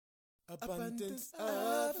Abundance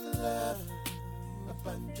of love,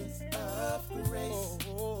 abundance of grace.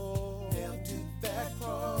 Nailed to that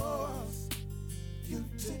cross, you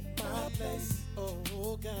took my place.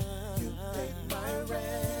 Oh God, you paid my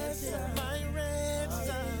ransom.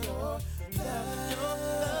 Your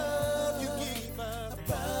love, you gave us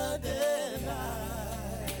abundant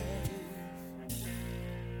life.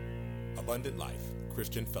 Abundant Life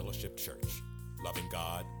Christian Fellowship Church. Loving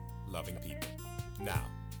God, loving people. Now,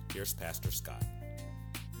 here's Pastor Scott.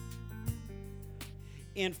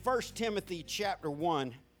 In 1 Timothy chapter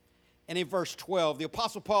 1 and in verse 12, the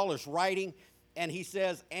Apostle Paul is writing, and he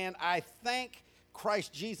says, "And I thank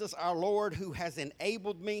Christ Jesus our Lord, who has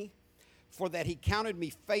enabled me, for that he counted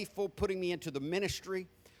me faithful, putting me into the ministry,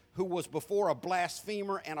 who was before a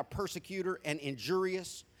blasphemer and a persecutor and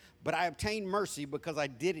injurious. But I obtained mercy because I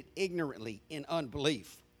did it ignorantly in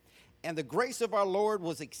unbelief. And the grace of our Lord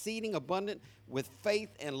was exceeding abundant with faith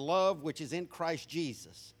and love which is in Christ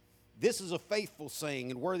Jesus. This is a faithful saying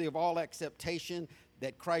and worthy of all acceptation,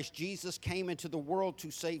 that Christ Jesus came into the world to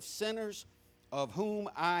save sinners, of whom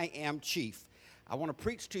I am chief." I want to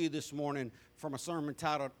preach to you this morning from a sermon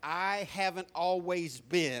titled, "I Haven't Always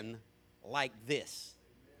Been Like This."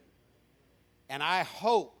 And I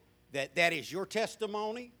hope that that is your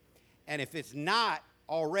testimony. And if it's not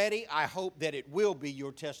already, I hope that it will be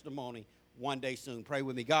your testimony one day soon. Pray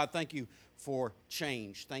with me. God, thank you for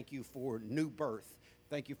change. Thank you for new birth.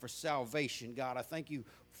 Thank you for salvation, God. I thank you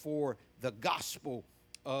for the gospel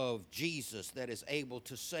of Jesus that is able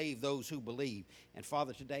to save those who believe. And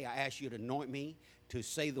Father, today I ask you to anoint me to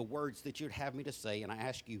say the words that you'd have me to say, and I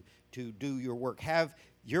ask you to do your work. Have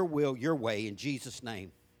your will, your way, in Jesus'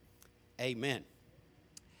 name. Amen.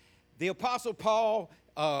 The Apostle Paul,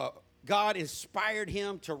 God inspired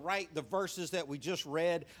him to write the verses that we just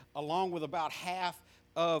read, along with about half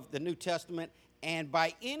of the New Testament. And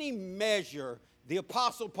by any measure, the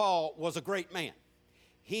Apostle Paul was a great man.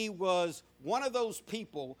 He was one of those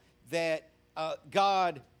people that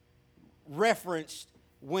God referenced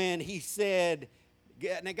when he said,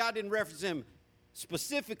 now God didn't reference him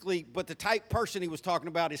specifically, but the type person he was talking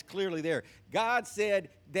about is clearly there. God said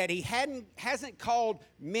that he hasn't called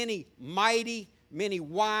many mighty, many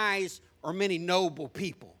wise, or many noble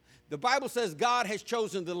people. The Bible says God has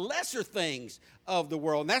chosen the lesser things of the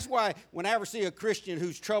world. And that's why when I ever see a Christian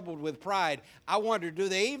who's troubled with pride, I wonder, do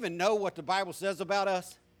they even know what the Bible says about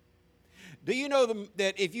us? Do you know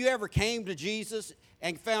that if you ever came to Jesus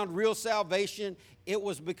and found real salvation, it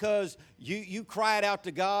was because you cried out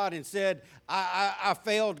to God and said, I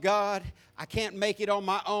failed, God. I can't make it on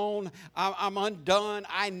my own. I'm undone.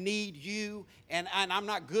 I need you, and I'm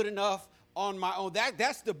not good enough on my own.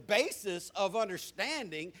 That's the basis of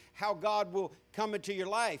understanding how God will come into your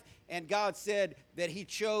life. And God said that he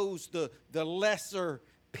chose the lesser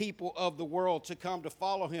people of the world to come to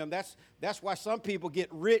follow him. That's why some people get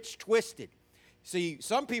rich twisted. See,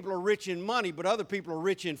 some people are rich in money, but other people are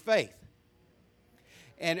rich in faith.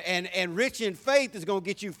 And rich in faith is going to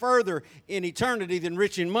get you further in eternity than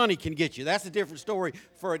rich in money can get you. That's a different story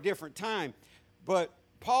for a different time. But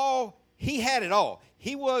Paul, he had it all.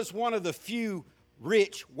 He was one of the few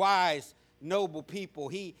rich, wise, noble people.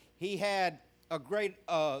 He had a great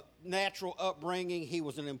natural upbringing. He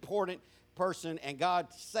was an important person, and God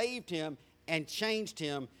saved him and changed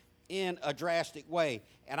him in a drastic way.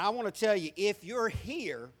 And I want to tell you, if you're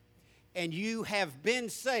here and you have been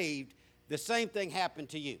saved, the same thing happened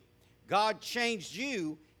to you. God changed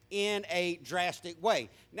you in a drastic way.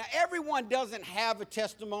 Now, everyone doesn't have a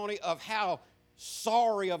testimony of how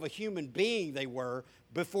sorry of a human being they were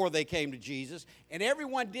before they came to Jesus, and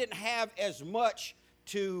everyone didn't have as much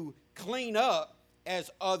to clean up as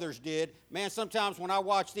others did. Man, sometimes when I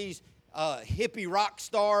watch these hippie rock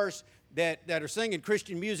stars that are singing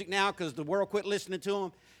Christian music now because the world quit listening to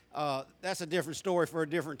them, that's a different story for a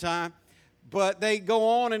different time. But they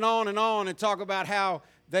go on and on and on and talk about how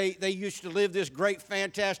they used to live this great,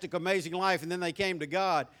 fantastic, amazing life, and then they came to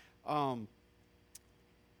God.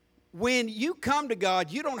 When you come to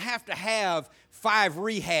God, you don't have to have 5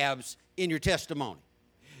 rehabs in your testimony.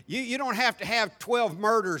 You don't have to have 12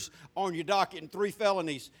 murders on your docket and 3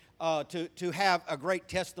 felonies to have a great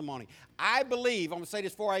testimony. I believe, I'm going to say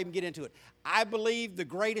this before I even get into it, I believe the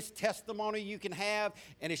greatest testimony you can have,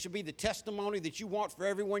 and it should be the testimony that you want for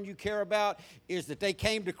everyone you care about, is that they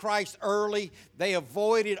came to Christ early, they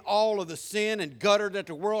avoided all of the sin and gutter that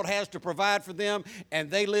the world has to provide for them,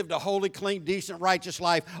 and they lived a holy, clean, decent, righteous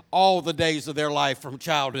life all the days of their life from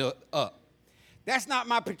childhood up. That's not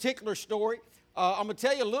my particular story. I'm going to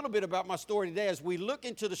tell you a little bit about my story today as we look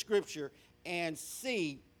into the Scripture and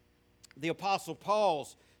see the Apostle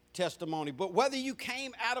Paul's testimony. But whether you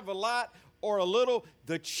came out of a lot or a little,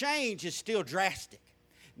 the change is still drastic.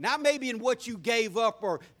 Not maybe in what you gave up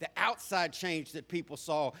or the outside change that people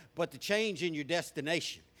saw, but the change in your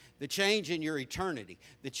destination, the change in your eternity,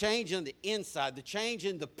 the change in the inside, the change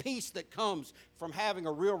in the peace that comes from having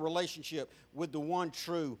a real relationship with the one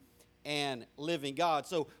true and living God.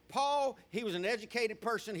 So Paul, he was an educated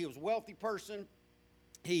person. He was a wealthy person.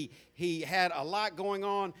 He had a lot going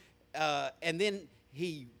on, and then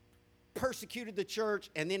he persecuted the church,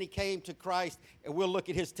 and then he came to Christ, and we'll look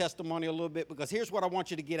at his testimony a little bit, because here's what I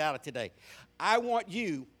want you to get out of today. I want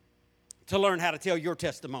you to learn how to tell your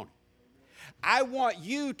testimony. I want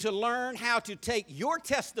you to learn how to take your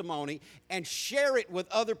testimony and share it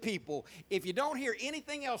with other people. If you don't hear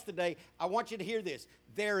anything else today, I want you to hear this.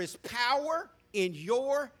 There is power in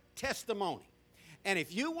your testimony. And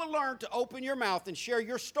if you will learn to open your mouth and share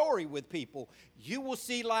your story with people, you will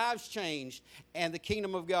see lives changed and the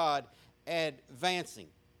kingdom of God advancing.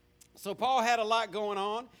 So Paul had a lot going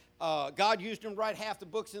on. God used him to write half the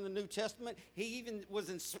books in the New Testament. He even was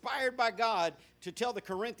inspired by God to tell the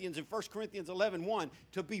Corinthians in 1 Corinthians 11:1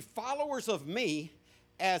 to be followers of me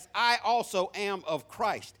as I also am of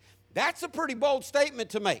Christ. That's a pretty bold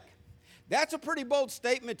statement to make. That's a pretty bold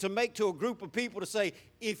statement to make to a group of people, to say,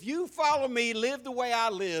 if you follow me, live the way I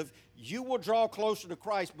live, you will draw closer to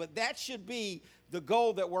Christ. But that should be the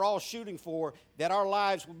goal that we're all shooting for, that our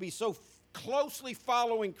lives will be so closely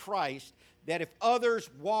following Christ that if others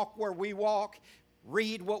walk where we walk,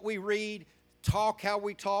 read what we read, talk how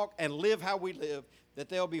we talk, and live how we live, that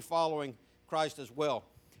they'll be following Christ as well.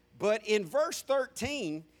 But in verse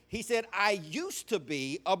 13, he said, I used to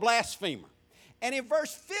be a blasphemer. And in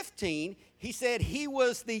verse 15, he said he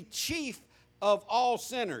was the chief of all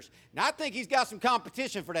sinners. Now, I think he's got some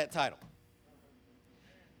competition for that title.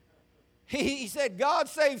 He said, God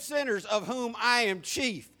saves sinners, of whom I am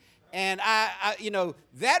chief. And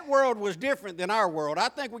that world was different than our world. I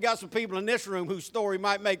think we got some people in this room whose story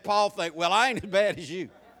might make Paul think, well, I ain't as bad as you.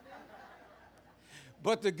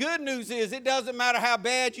 But the good news is, it doesn't matter how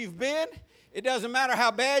bad you've been. It doesn't matter how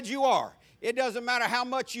bad you are. It doesn't matter how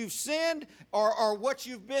much you've sinned or what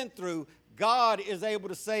you've been through. God is able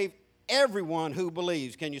to save everyone who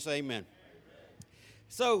believes. Can you say amen? Amen.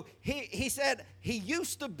 So he said he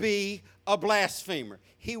used to be a blasphemer.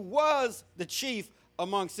 He was the chief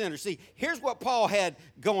among sinners. See, here's what Paul had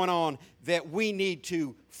going on that we need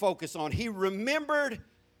to focus on. He remembered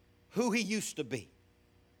who he used to be.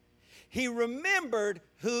 He remembered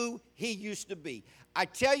who he used to be. I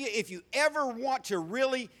tell you, if you ever want to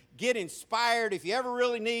really get inspired, if you ever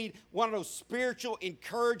really need one of those spiritual,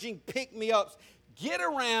 encouraging pick-me-ups, get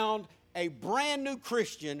around a brand new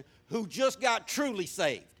Christian who just got truly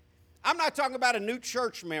saved. I'm not talking about a new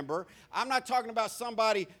church member. I'm not talking about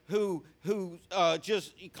somebody who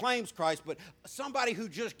just claims Christ, but somebody who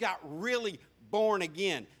just got really born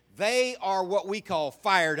again. They are what we call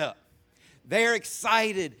fired up. They're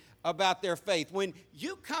excited about their faith. When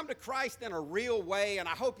you come to Christ in a real way, and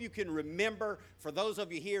I hope you can remember, for those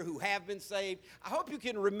of you here who have been saved, I hope you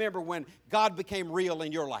can remember when God became real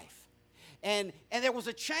in your life. And there was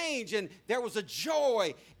a change, and there was a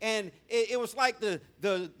joy, and it was like the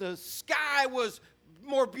sky was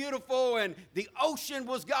more beautiful, and the ocean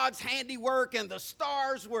was God's handiwork, and the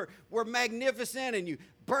stars were magnificent, and you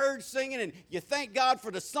birds singing, and you thank God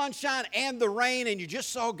for the sunshine and the rain, and you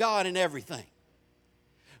just saw God in everything.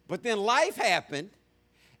 But then life happened,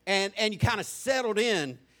 and you kind of settled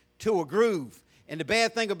in to a groove. And the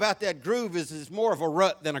bad thing about that groove is it's more of a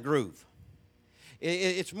rut than a groove.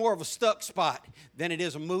 It's more of a stuck spot than it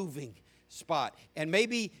is a moving spot. And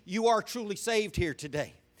maybe you are truly saved here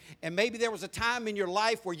today. And maybe there was a time in your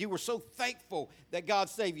life where you were so thankful that God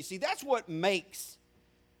saved you. See, that's what makes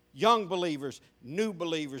young believers,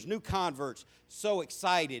 new converts so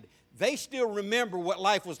excited. They still remember what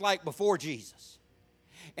life was like before Jesus.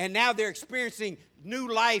 And now they're experiencing new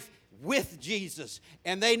life with Jesus.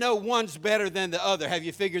 And they know one's better than the other. Have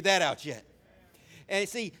you figured that out yet? And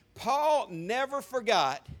see, Paul never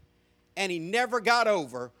forgot, and he never got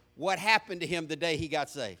over what happened to him the day he got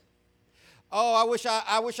saved. Oh, I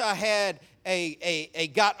wish I had a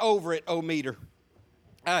got over it meter.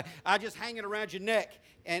 I just hang it around your neck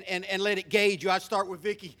and let it gauge you. I start with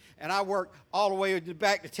Vicky, and I work all the way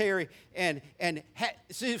back to Terry.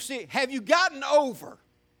 See, have you gotten over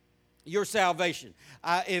your salvation?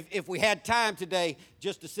 If we had time today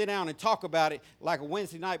just to sit down and talk about it like a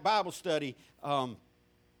Wednesday night Bible study,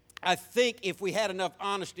 I think if we had enough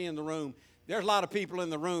honesty in the room, there's a lot of people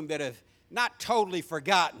in the room that have not totally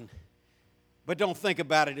forgotten, but don't think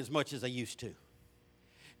about it as much as they used to.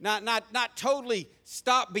 Not totally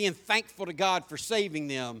stop being thankful to God for saving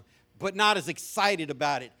them, but not as excited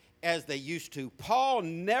about it as they used to. Paul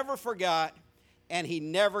never forgot, and he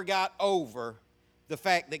never got over the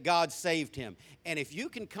fact that God saved him. And if you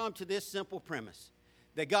can come to this simple premise,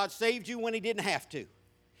 that God saved you when he didn't have to,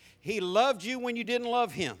 he loved you when you didn't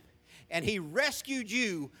love him, and he rescued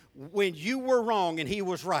you when you were wrong and he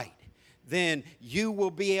was right, then you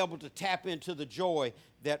will be able to tap into the joy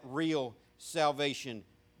that real salvation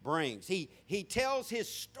brings. He tells his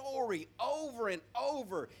story over and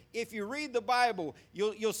over. If you read the Bible,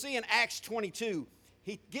 you'll see in Acts 22,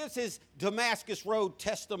 he gives his Damascus Road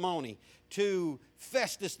testimony to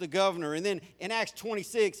Festus the governor. And then in Acts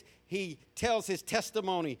 26, he tells his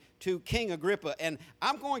testimony to King Agrippa. And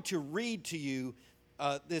I'm going to read to you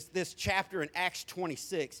this chapter in Acts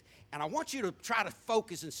 26. And I want you to try to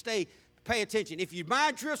focus and pay attention. If your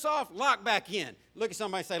mind drifts off, lock back in. Look at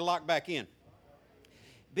somebody and say, lock back in.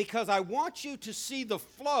 Because I want you to see the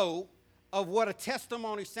flow of what a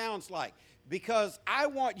testimony sounds like. Because I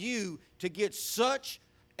want you to get such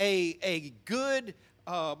a good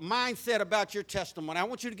mindset about your testimony. I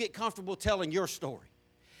want you to get comfortable telling your story.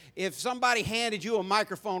 If somebody handed you a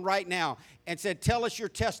microphone right now and said, tell us your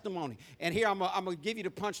testimony, and here I'm going to give you the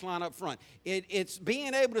punchline up front. It's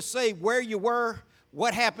being able to say where you were,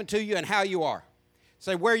 what happened to you, and how you are.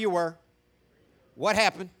 Say where you were, what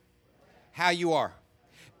happened, how you are.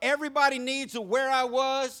 Everybody needs a where I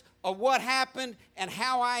was, a what happened, and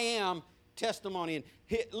how I am testimony. And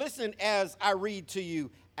listen as I read to you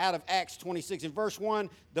out of Acts 26. In verse 1,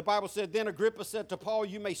 the Bible said, then Agrippa said to Paul,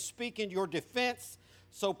 you may speak in your defense.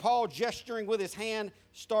 So Paul, gesturing with his hand,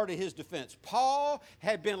 started his defense. Paul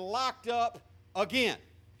had been locked up again.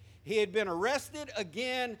 He had been arrested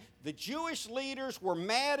again. The Jewish leaders were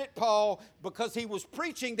mad at Paul because he was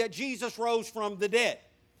preaching that Jesus rose from the dead.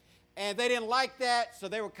 And they didn't like that, so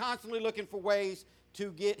they were constantly looking for ways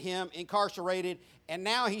to get him incarcerated. And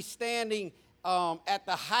now he's standing at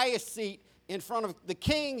the highest seat in front of the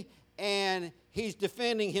king, and he's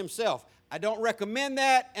defending himself. I don't recommend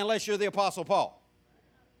that unless you're the Apostle Paul.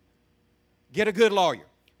 Get a good lawyer.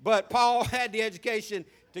 But Paul had the education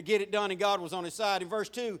to get it done, and God was on his side. In verse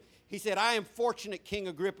 2, he said, I am fortunate, King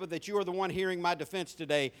Agrippa, that you are the one hearing my defense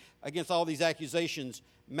today against all these accusations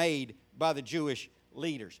made by the Jewish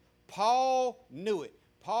leaders. Paul knew it.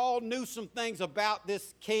 Paul knew some things about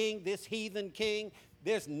this king, this heathen king,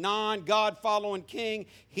 this non-God-following king.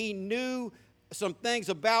 He knew some things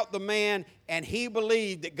about the man, and he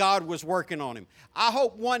believed that God was working on him. I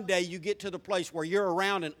hope one day you get to the place where you're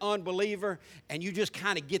around an unbeliever and you just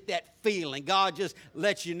kind of get that feeling. God just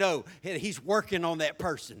lets you know that he's working on that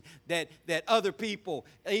person, that other people,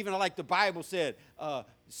 even like the Bible said,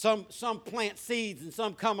 some plant seeds and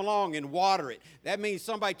some come along and water it. That means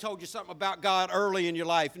somebody told you something about God early in your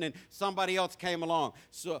life, and then somebody else came along.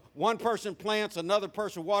 So one person plants, another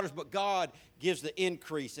person waters, but God gives the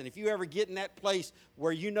increase. And if you ever get in that place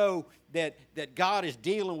where you know that God is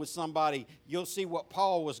dealing with somebody, you'll see what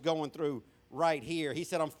Paul was going through right here. He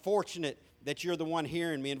said, I'm fortunate that you're the one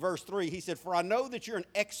hearing me. In verse 3, he said, for I know that you're an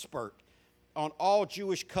expert on all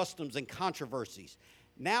Jewish customs and controversies.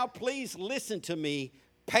 Now please listen to me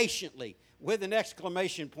patiently, with an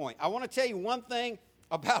exclamation point. I want to tell you one thing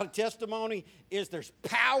about a testimony is there's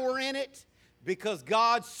power in it because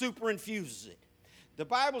God superinfuses it. The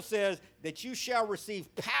Bible says that you shall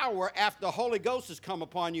receive power after the Holy Ghost has come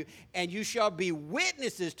upon you, and you shall be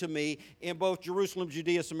witnesses to me in both Jerusalem,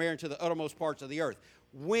 Judea, Samaria, and to the uttermost parts of the earth.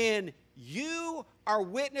 When you are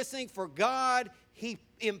witnessing for God, he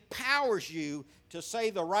empowers you to say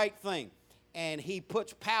the right thing, and he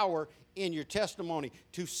puts power in your testimony.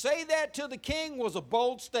 To say that to the king was a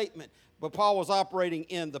bold statement, but Paul was operating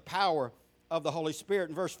in the power of the Holy Spirit.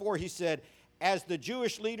 In verse 4, he said, as the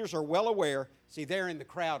Jewish leaders are well aware, see, they're in the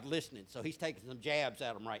crowd listening, so he's taking some jabs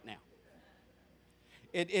at them right now.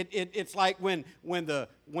 It's like when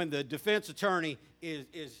the defense attorney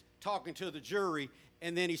is talking to the jury,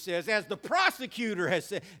 and then he says, as the prosecutor has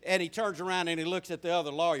said, and he turns around and he looks at the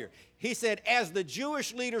other lawyer. He said, as the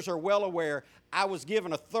Jewish leaders are well aware, I was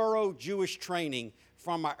given a thorough Jewish training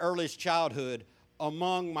from my earliest childhood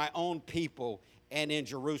among my own people and in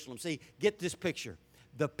Jerusalem. See, get this picture.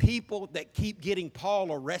 The people that keep getting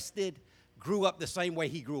Paul arrested grew up the same way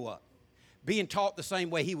he grew up, being taught the same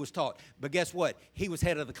way he was taught. But guess what? He was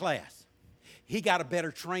head of the class. He got a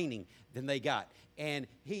better training than they got. And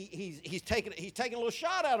he's taking a little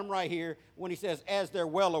shot at them right here when he says, as they're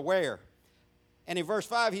well aware. And in verse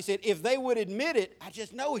 5, he said, if they would admit it, I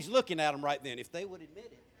just know he's looking at them right then. If they would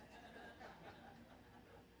admit it.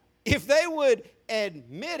 If they would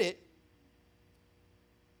admit it,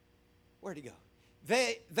 where'd he go?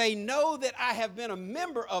 They know that I have been a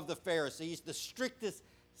member of the Pharisees, the strictest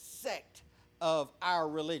sect of our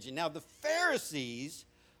religion. Now, the Pharisees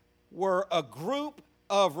were a group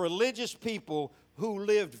of religious people who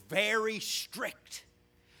lived very strict.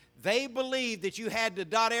 They believed that you had to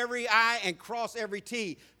dot every I and cross every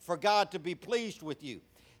T for God to be pleased with you.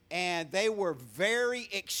 And they were very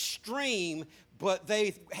extreme, but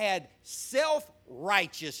they had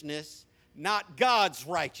self-righteousness, not God's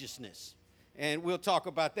righteousness. And we'll talk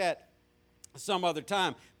about that some other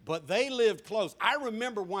time. But they lived close. I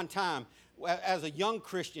remember one time as a young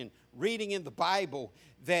Christian reading in the Bible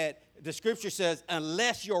that the scripture says,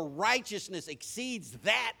 unless your righteousness exceeds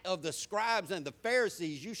that of the scribes and the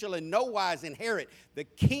Pharisees, you shall in no wise inherit the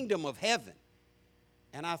kingdom of heaven.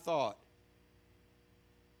 And I thought,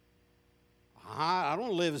 I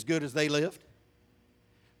don't live as good as they lived.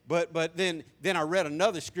 But then I read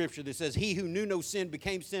another scripture that says, he who knew no sin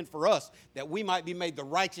became sin for us, that we might be made the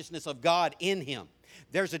righteousness of God in him.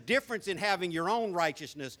 There's a difference in having your own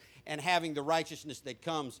righteousness and having the righteousness that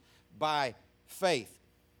comes by faith.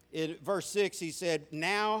 In verse 6, he said,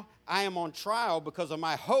 now I am on trial because of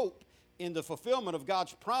my hope in the fulfillment of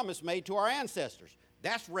God's promise made to our ancestors.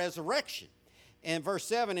 That's resurrection. And verse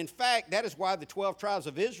 7, in fact, that is why the 12 tribes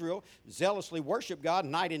of Israel zealously worship God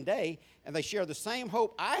night and day, and they share the same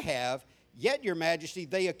hope I have, yet, your majesty,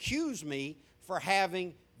 they accuse me for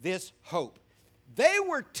having this hope. They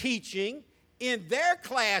were teaching in their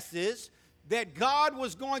classes that God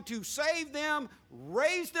was going to save them,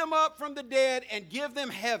 raise them up from the dead, and give them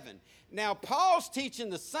heaven. Now, Paul's teaching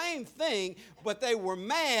the same thing, but they were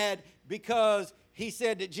mad because he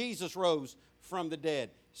said that Jesus rose from the dead.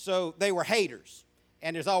 So they were haters,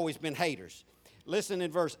 and there's always been haters. Listen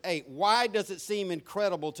in verse 8. Why does it seem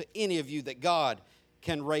incredible to any of you that God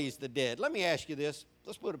can raise the dead? Let me ask you this.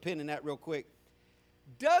 Let's put a pin in that real quick.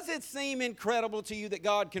 Does it seem incredible to you that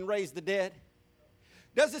God can raise the dead?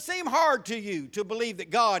 Does it seem hard to you to believe that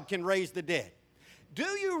God can raise the dead? Do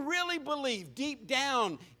you really believe deep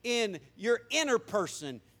down in your inner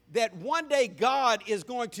person that one day God is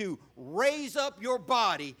going to raise up your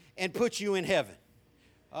body and put you in heaven?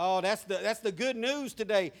 Oh, that's the good news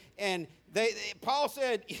today. And Paul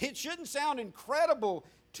said it shouldn't sound incredible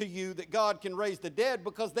to you that God can raise the dead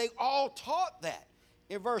because they all taught that.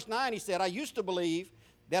 In verse 9, he said, I used to believe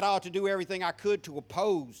that I ought to do everything I could to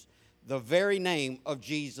oppose the very name of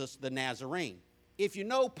Jesus the Nazarene. If you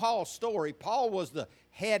know Paul's story, Paul was the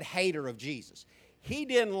head hater of Jesus. He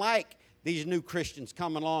didn't like these new Christians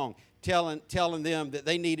coming along telling them that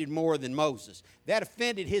they needed more than Moses. That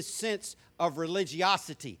offended his sense of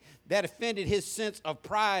religiosity. That offended his sense of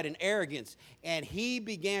pride and arrogance. And he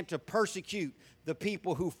began to persecute the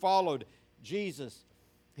people who followed Jesus.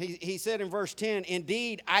 He said in verse 10,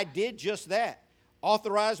 indeed, I did just that.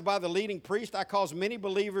 Authorized by the leading priest, I caused many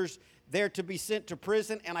believers there to be sent to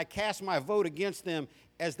prison, and I cast my vote against them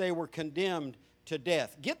as they were condemned to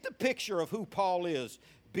death. Get the picture of who Paul is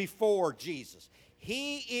before Jesus.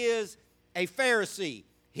 He is a Pharisee.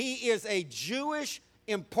 He is a Jewish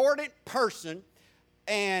important person,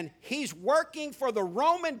 and he's working for the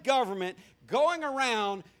Roman government, going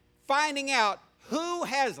around finding out who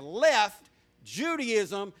has left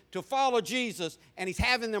Judaism to follow Jesus, and he's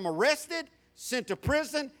having them arrested, sent to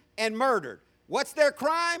prison, and murdered. What's their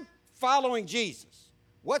crime? Following Jesus.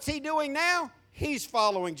 What's he doing now? He's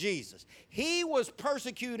following Jesus. He was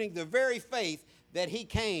persecuting the very faith that he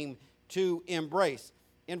came to embrace.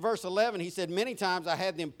 In verse 11, he said, many times I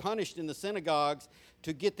had them punished in the synagogues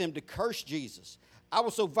to get them to curse Jesus. I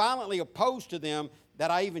was so violently opposed to them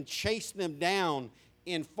that I even chased them down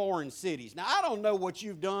in foreign cities. Now, I don't know what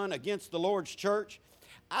you've done against the Lord's church.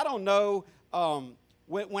 I don't know.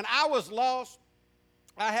 When I was lost,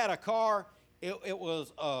 I had a car. It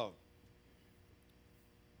was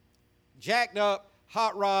jacked up,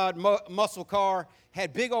 hot rod, muscle car,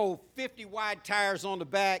 had big old 50 wide tires on the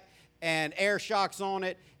back and air shocks on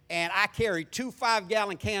it, and I carried 2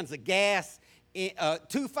 5-gallon cans of gas,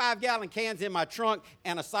 2 5-gallon cans in my trunk,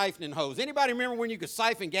 and a siphoning hose. Anybody remember when you could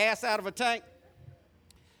siphon gas out of a tank?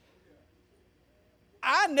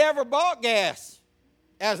 I never bought gas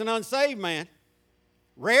as an unsaved man.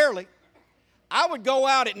 Rarely. I would go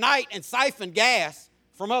out at night and siphon gas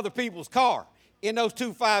from other people's car in those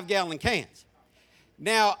 2 5-gallon cans.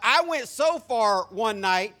 Now, I went so far one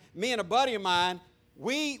night, me and a buddy of mine,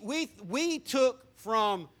 we went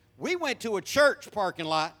to a church parking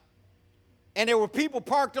lot, and there were people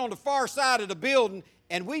parked on the far side of the building,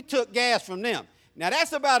 and we took gas from them. Now,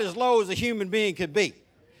 that's about as low as a human being could be.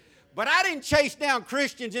 But I didn't chase down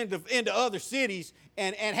Christians into other cities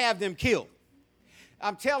and have them killed.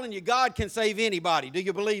 I'm telling you, God can save anybody. Do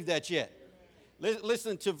you believe that yet?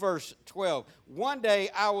 Listen to verse 12. One day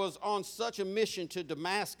I was on such a mission to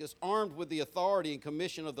Damascus, armed with the authority and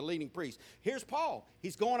commission of the leading priest. Here's Paul.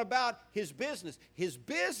 He's going about his business. His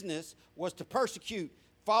business was to persecute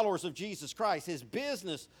followers of Jesus Christ. His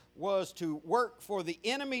business was to work for the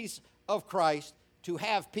enemies of Christ, to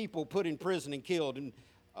have people put in prison and killed. In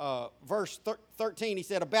verse 13, he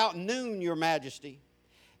said, about noon, your majesty,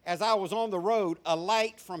 as I was on the road, a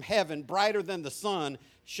light from heaven, brighter than the sun,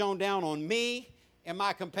 shone down on me and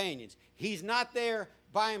my companions. He's not there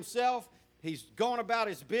by himself. He's going about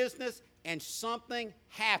his business, and something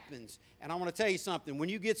happens. And I want to tell you something. When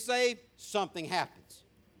you get saved, something happens.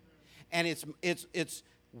 And it's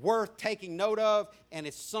worth taking note of, and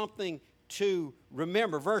it's something to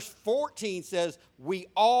remember. Verse 14 says, we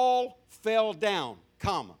all fell down,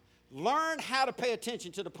 comma. Learn how to pay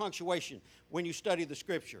attention to the punctuation when you study the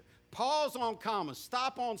Scripture. Pause on commas,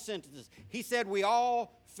 stop on sentences. He said we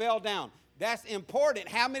all fell down. That's important.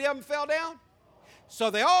 How many of them fell down? So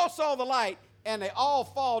they all saw the light, and they all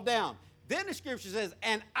fall down. Then the Scripture says,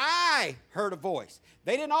 and I heard a voice.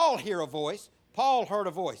 They didn't all hear a voice. Paul heard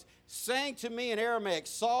a voice saying to me in Aramaic,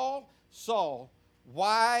 Saul, Saul,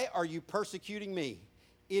 why are you persecuting me?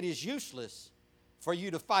 It is useless for you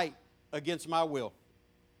to fight against my will.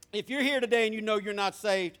 If you're here today and you know you're not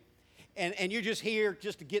saved, and you're just here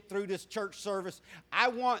just to get through this church service, I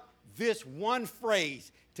want this one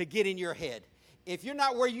phrase to get in your head. If you're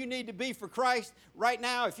not where you need to be for Christ right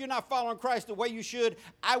now, if you're not following Christ the way you should,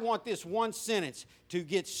 I want this one sentence to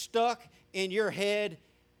get stuck in your head.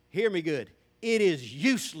 Hear me good. It is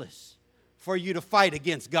useless for you to fight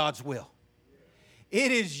against God's will.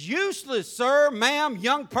 It is useless, sir, ma'am,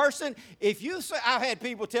 young person. If you say, I've had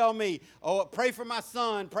people tell me, oh, pray for my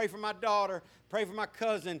son, pray for my daughter, pray for my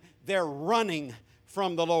cousin. They're running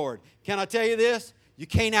from the Lord. Can I tell you this? You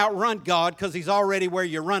can't outrun God because he's already where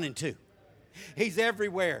you're running to. He's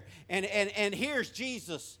everywhere. And here's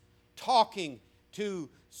Jesus talking to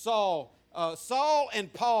Saul. Saul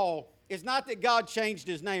and Paul, it's not that God changed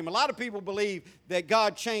his name. A lot of people believe that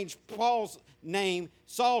God changed Saul's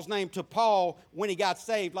name to Paul when he got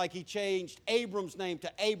saved, like he changed Abram's name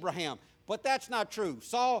to Abraham. But that's not true.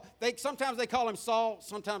 Sometimes they call him Saul,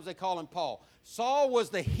 sometimes they call him Paul. Saul was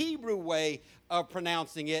the Hebrew way of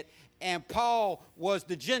pronouncing it, and Paul was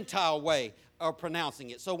the Gentile way of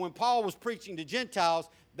pronouncing it. So when Paul was preaching to Gentiles,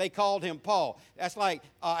 they called him Paul. That's like,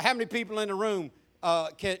 how many people in the room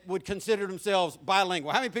would consider themselves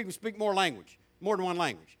bilingual? How many people speak more than one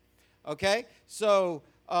language? Okay? So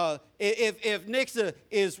if Nixa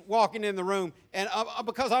is walking in the room, and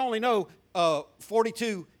because I only know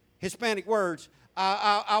 42 Hispanic words,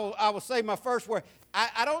 I will say my first word.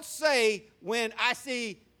 I don't say when I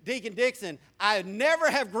see Deacon Dixon, I never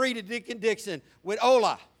have greeted Deacon Dixon with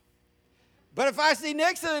hola. But if I see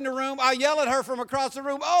Nixa in the room, I'll yell at her from across the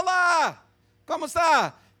room, hola, ¿cómo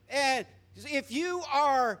está? And if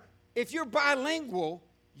you're bilingual,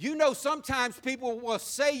 you know sometimes people will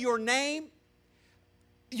say your name,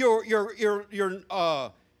 your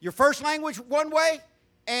first language one way,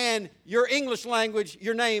 and your English language,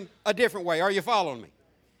 your name, a different way. Are you following me?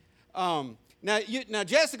 Now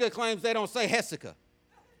Jessica claims they don't say Jessica.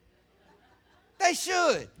 They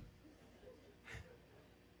should.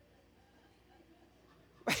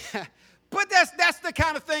 But that's the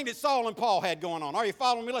kind of thing that Saul and Paul had going on. Are you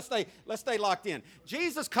following me? Let's stay locked in.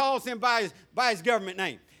 Jesus calls him by his government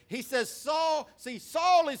name. He says Saul. See,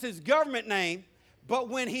 Saul is his government name, but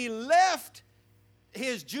when he left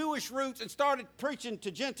his Jewish roots and started preaching to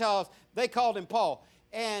Gentiles, they called him Paul.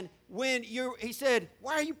 And he said,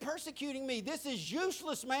 why are you persecuting me? This is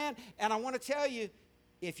useless, man. And I want to tell you,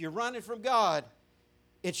 if you're running from God,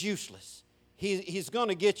 it's useless. He's going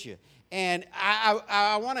to get you. And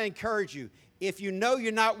I want to encourage you, if you know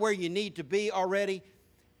you're not where you need to be already,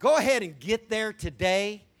 go ahead and get there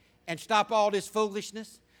today and stop all this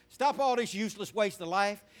foolishness. Stop all this useless waste of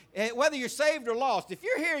life. Whether you're saved or lost, if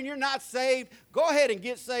you're here and you're not saved, go ahead and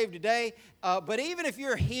get saved today. But even if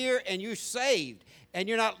you're here and you're saved and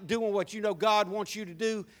you're not doing what you know God wants you to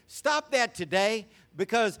do, stop that today,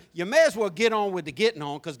 because you may as well get on with the getting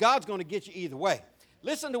on, because God's going to get you either way.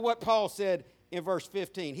 Listen to what Paul said in verse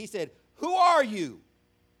 15. He said, who are you?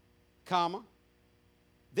 Comma.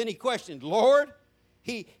 Then he questioned, Lord.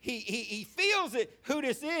 He feels it, who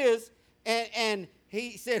this is, and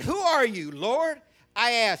he said, who are you, Lord?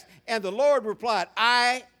 I asked, and the Lord replied,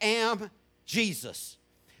 I am Jesus,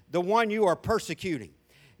 the one you are persecuting.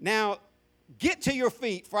 Now, get to your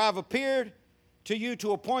feet, for I've appeared to you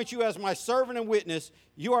to appoint you as my servant and witness.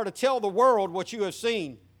 You are to tell the world what you have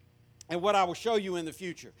seen and what I will show you in the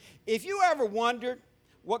future. If you ever wondered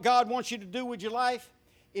what God wants you to do with your life,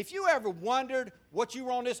 if you ever wondered what you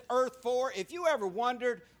were on this earth for, if you ever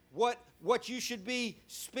wondered what you should be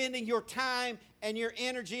spending your time and your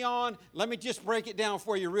energy on, let me just break it down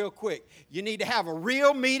for you real quick. You need to have a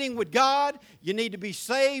real meeting with God. You need to be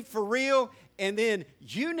saved for real. And then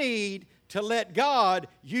you need to let God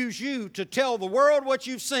use you to tell the world what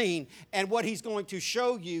you've seen and what He's going to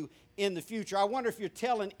show you in the future. I wonder if you're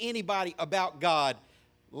telling anybody about God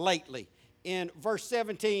lately. In verse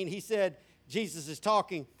 17, he said, Jesus is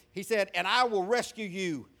talking, he said, and I will rescue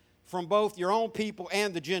you from both your own people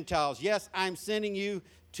and the Gentiles. Yes, I'm sending you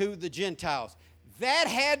to the Gentiles. That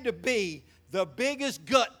had to be the biggest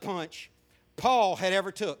gut punch Paul had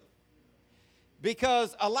ever took.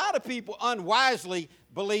 Because a lot of people unwisely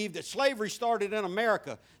believe that slavery started in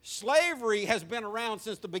America. Slavery has been around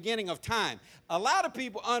since the beginning of time. A lot of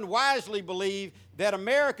people unwisely believe that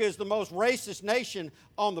America is the most racist nation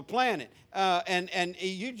on the planet. And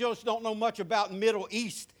you just don't know much about Middle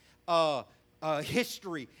East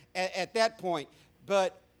history at that point.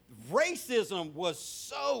 But racism was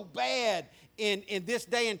so bad in this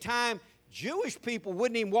day and time, Jewish people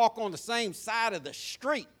wouldn't even walk on the same side of the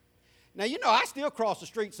street. Now, you know, I still cross the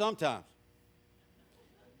street sometimes.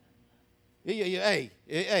 Hey,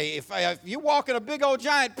 if you're walking a big old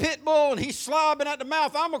giant pit bull and he's slobbing at the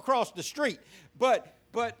mouth, I'm across the street. But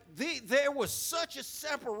there was such a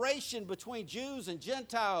separation between Jews and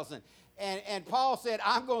Gentiles. And Paul said,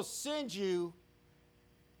 I'm going to send you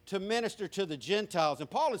to minister to the Gentiles. And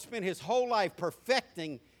Paul had spent his whole life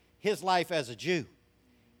perfecting his life as a Jew.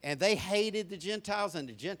 And they hated the Gentiles, and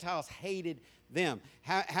the Gentiles hated them.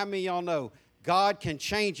 How many of y'all know God can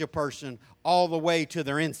change a person all the way to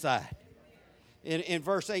their inside? In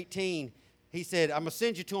verse 18, he said, I'm going to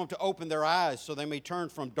send you to them to open their eyes so they may turn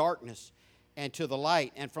from darkness and to the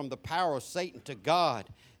light and from the power of Satan to God.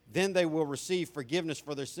 Then they will receive forgiveness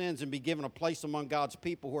for their sins and be given a place among God's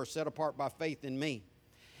people who are set apart by faith in me.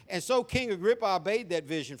 And so King Agrippa obeyed that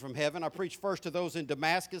vision from heaven. I preached first to those in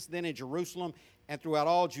Damascus, then in Jerusalem, and throughout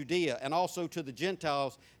all Judea, and also to the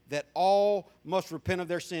Gentiles, that all must repent of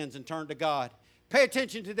their sins and turn to God. Pay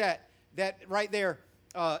attention to that right there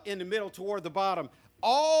in the middle toward the bottom.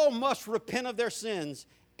 All must repent of their sins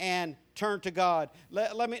and turn to God.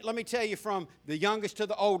 Let me tell you, from the youngest to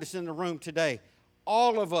the oldest in the room today,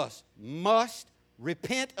 all of us must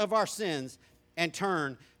repent of our sins and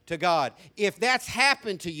turn to God. If that's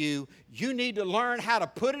happened to you, you need to learn how to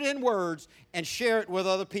put it in words and share it with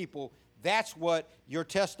other people. That's what your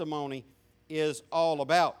testimony is all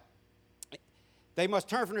about. They must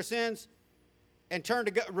turn from their sins and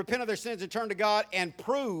repent of their sins and turn to God and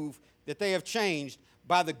prove that they have changed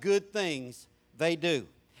by the good things they do.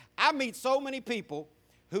 I meet so many people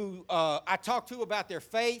who I talk to about their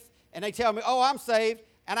faith, and they tell me, oh, I'm saved.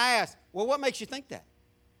 And I ask, well, what makes you think that?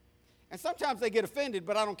 And sometimes they get offended,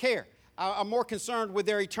 but I don't care. I'm more concerned with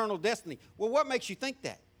their eternal destiny. Well, what makes you think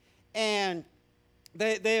that? And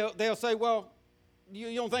they'll say, well,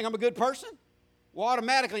 you don't think I'm a good person? Well,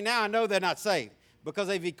 automatically now I know they're not saved because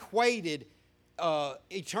they've equated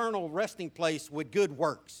eternal resting place with good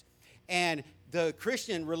works. And the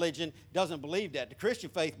Christian religion doesn't believe that. The Christian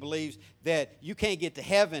faith believes that you can't get to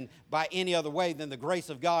heaven by any other way than the grace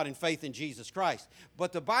of God and faith in Jesus Christ.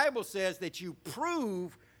 But the Bible says that you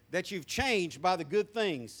prove that you've changed by the good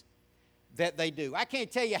things that they do. I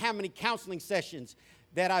can't tell you how many counseling sessions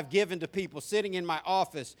that I've given to people sitting in my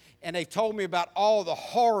office, and they've told me about all the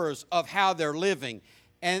horrors of how they're living.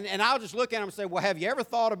 And I'll just look at them and say, well, have you ever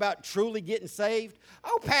thought about truly getting saved?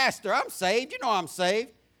 Oh, Pastor, I'm saved. You know I'm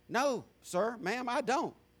saved. No, sir, ma'am, I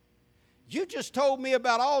don't. You just told me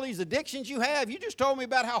about all these addictions you have. You just told me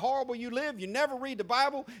about how horrible you live. You never read the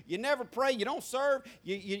Bible. You never pray. You don't serve.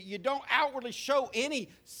 You don't outwardly show any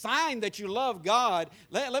sign that you love God.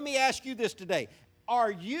 Let me ask you this today.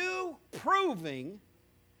 Are you proving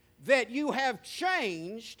that you have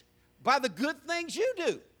changed by the good things you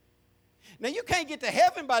do? Now, you can't get to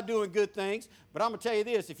heaven by doing good things, but I'm going to tell you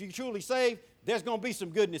this. If you're truly saved, there's going to be some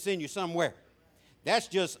goodness in you somewhere. That's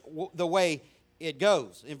just the way it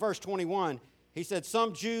goes. In verse 21, he said,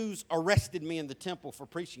 some Jews arrested me in the temple for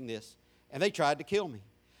preaching this, and they tried to kill me.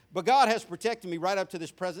 But God has protected me right up to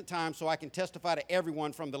this present time so I can testify to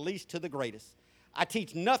everyone from the least to the greatest. I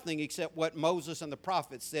teach nothing except what Moses and the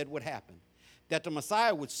prophets said would happen, that the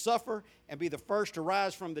Messiah would suffer and be the first to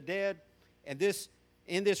rise from the dead, and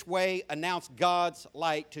in this way announce God's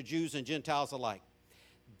light to Jews and Gentiles alike.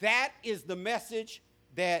 That is the message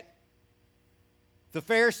that the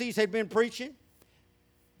Pharisees had been preaching.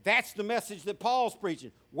 That's the message that Paul's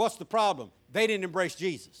preaching. What's the problem? They didn't embrace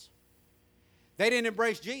Jesus. They didn't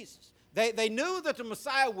embrace Jesus. They knew that the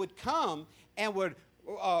Messiah would come and would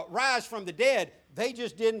rise from the dead, they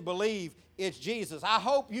just didn't believe it's Jesus. I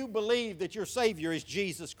hope you believe that your Savior is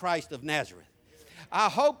Jesus Christ of Nazareth. I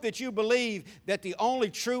hope that you believe that the only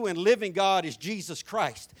true and living God is Jesus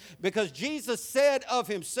Christ. Because Jesus said of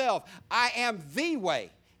himself, I am the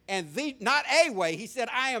way, and not a way. He said,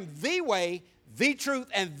 I am the way, the truth,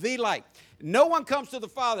 and the light. No one comes to the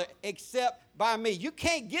Father except by me. You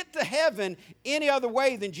can't get to heaven any other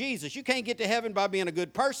way than Jesus. You can't get to heaven by being a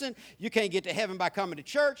good person. You can't get to heaven by coming to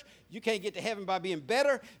church. You can't get to heaven by being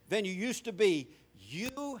better than you used to be.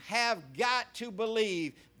 You have got to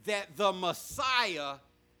believe that the Messiah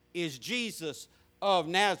is Jesus of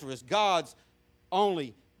Nazareth, God's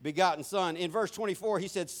only begotten Son. In verse 24, he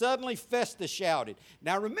said, suddenly Festus shouted.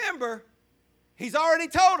 Now remember, he's already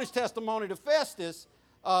told his testimony to Festus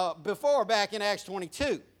before, back in Acts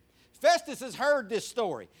 22. Festus has heard this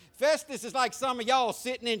story. Festus is like some of y'all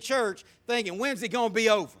sitting in church thinking, when's it going to be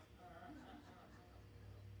over?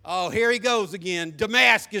 Oh, here he goes again,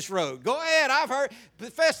 Damascus Road. Go ahead, I've heard.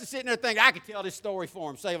 Festus sitting there thinking, I could tell this story for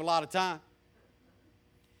him, save a lot of time.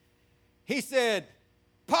 He said,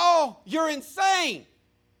 Paul, you're insane.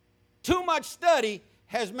 Too much study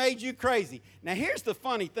has made you crazy. Now, here's the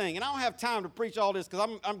funny thing, and I don't have time to preach all this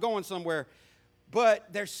because I'm going somewhere,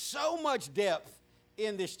 but there's so much depth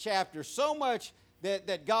in this chapter, so much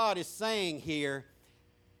that God is saying here.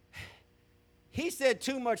 He said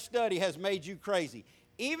too much study has made you crazy.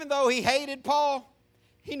 Even though he hated Paul,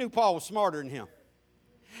 he knew Paul was smarter than him.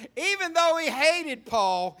 Even though he hated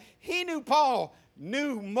Paul, he knew Paul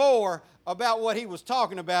knew more about what he was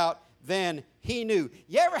talking about than he knew.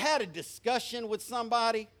 You ever had a discussion with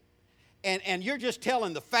somebody and you're just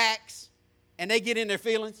telling the facts and they get in their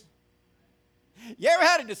feelings? You ever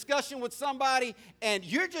had a discussion with somebody and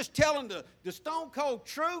you're just telling the stone cold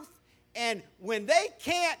truth, and when they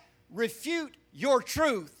can't refute your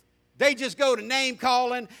truth, they just go to name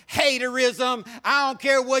calling, haterism, I don't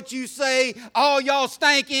care what you say, all y'all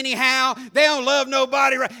stink anyhow, they don't love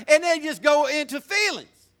nobody, and they just go into feelings.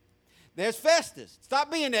 There's Festus.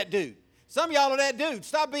 Stop being that dude. Some of y'all are that dude.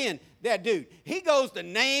 Stop being that dude. He goes to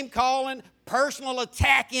name calling, personal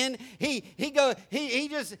attacking. He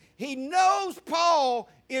knows Paul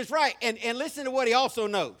is right. And listen to what he also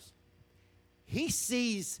knows. He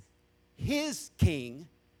sees his king,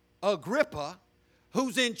 Agrippa,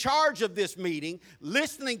 who's in charge of this meeting,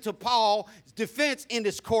 listening to Paul's defense in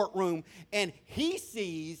this courtroom, and he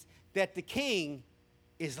sees that the king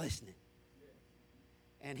is listening.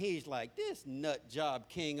 And he's like, this nut job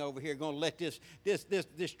king over here going to let this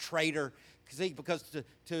traitor, because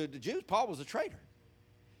to the Jews, Paul was a traitor.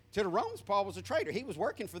 To the Romans, Paul was a traitor. He was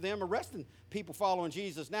working for them, arresting people following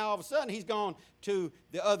Jesus. Now, all of a sudden, he's gone to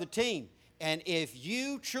the other team. And if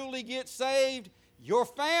you truly get saved, your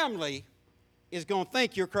family is going to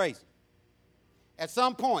think you're crazy. At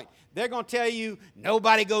some point, they're going to tell you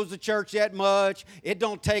nobody goes to church that much. It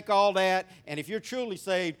don't take all that. And if you're truly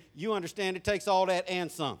saved, you understand it takes all that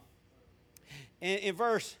and some. In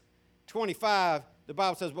verse 25, the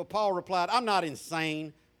Bible says, but Paul replied, I'm not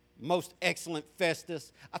insane, most excellent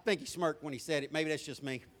Festus. I think he smirked when he said it. Maybe that's just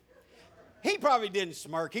me. He probably didn't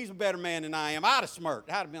smirk. He's a better man than I am. I'd have smirked.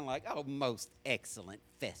 I'd have been like, oh, most excellent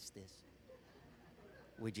Festus.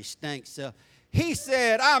 Would you stink so? He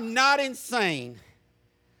said, I'm not insane.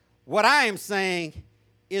 What I am saying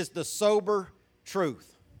is the sober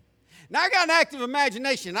truth. Now, I got an active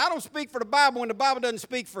imagination. I don't speak for the Bible when the Bible doesn't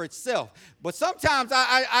speak for itself. But sometimes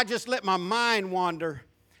I just let my mind wander.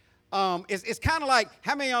 It's kind of like,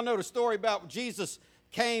 how many of y'all know the story about Jesus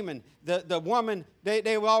came and the woman,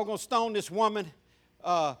 they were all going to stone this woman.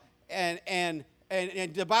 And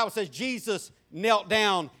the Bible says Jesus knelt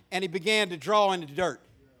down and he began to draw in the dirt.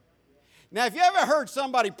 Now, if you ever heard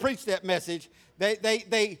somebody preach that message,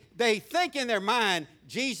 they think in their mind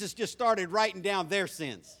Jesus just started writing down their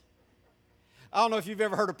sins. I don't know if you've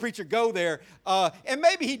ever heard a preacher go there. And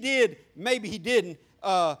maybe he did, maybe he didn't.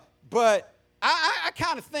 But I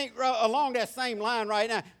kind of think along that same line right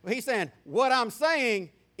now. He's saying, what I'm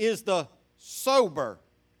saying is the sober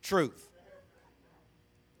truth.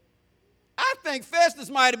 I think Festus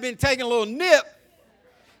might have been taking a little nip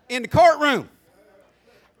in the courtroom.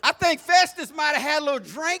 I think Festus might have had a little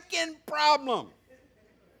drinking problem.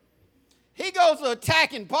 He goes to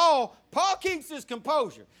attacking Paul. Paul keeps his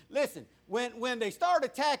composure. Listen, when they start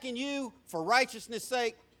attacking you for righteousness'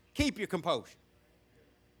 sake, keep your composure.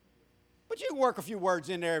 But you can work a few words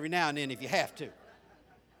in there every now and then if you have to.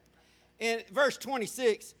 In verse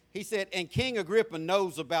 26, he said, and King Agrippa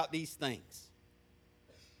knows about these things.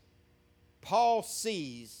 Paul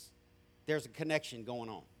sees there's a connection going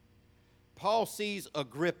on. Paul sees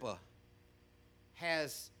Agrippa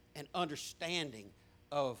has an understanding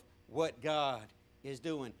of what God is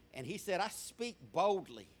doing. And he said, I speak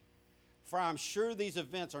boldly, for I'm sure these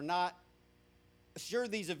events are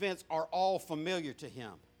all familiar to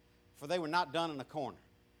him, for they were not done in a corner.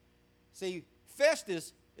 See,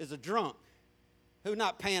 Festus is a drunk who's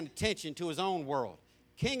not paying attention to his own world.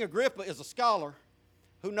 King Agrippa is a scholar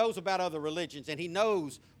who knows about other religions, and he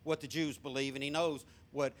knows what the Jews believe, and he knows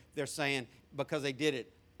what they're saying because they did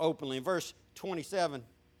it openly. In verse 27,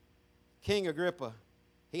 King Agrippa,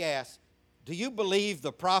 he asks, do you believe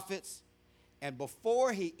the prophets? And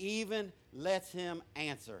before he even lets him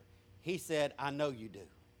answer, he said, I know you do.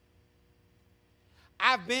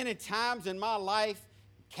 I've been in times in my life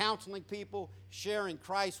counseling people, sharing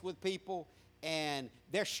Christ with people, and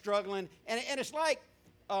they're struggling. And it's like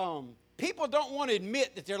people don't want to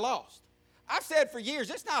admit that they're lost. I've said for years,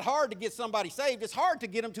 it's not hard to get somebody saved. It's hard to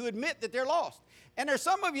get them to admit that they're lost. And there's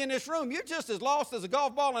some of you in this room, you're just as lost as a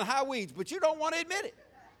golf ball in high weeds, but you don't want to admit it.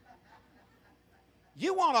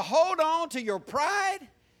 You want to hold on to your pride.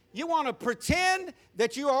 You want to pretend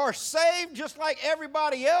that you are saved just like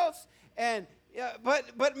everybody else.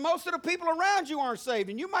 But most of the people around you aren't saved.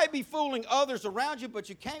 And you might be fooling others around you, but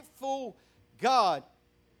you can't fool God.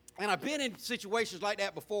 And I've been in situations like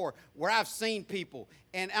that before where I've seen people,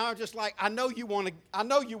 and I'm just like, I know you want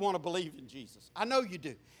to believe in Jesus. I know you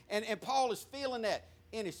do. And Paul is feeling that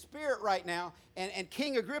in his spirit right now. And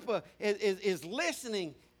King Agrippa is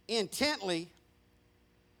listening intently.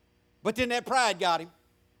 But then that pride got him.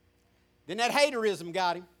 Then that haterism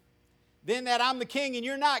got him. Then that I'm the king and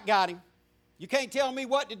you're not got him. You can't tell me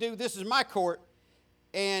what to do. This is my court.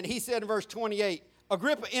 And he said in verse 28,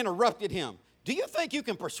 Agrippa interrupted him. Do you think you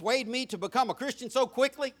can persuade me to become a Christian so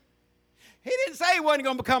quickly? He didn't say he wasn't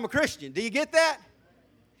going to become a Christian. Do you get that?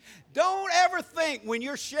 Don't ever think when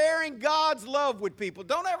you're sharing God's love with people,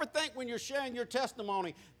 don't ever think when you're sharing your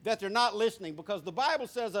testimony that they're not listening, because the Bible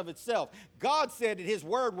says of itself, God said that his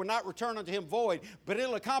word will not return unto him void, but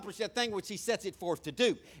it'll accomplish that thing which he sets it forth to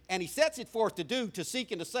do. And he sets it forth to do to seek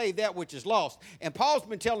and to save that which is lost. And Paul's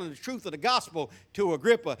been telling the truth of the gospel to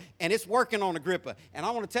Agrippa, and it's working on Agrippa. And I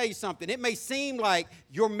want to tell you something. It may seem like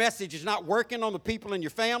your message is not working on the people in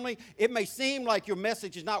your family. It may seem like your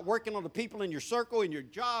message is not working on the people in your circle, in your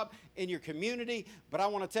job, in your community. But I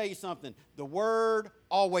want to tell you something. The word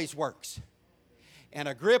always works. And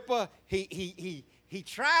Agrippa, he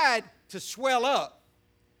tried to swell up,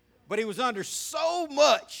 but he was under so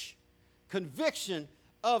much conviction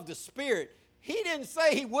of the Spirit. He didn't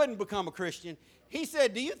say he wouldn't become a Christian. He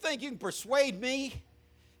said, do you think you can persuade me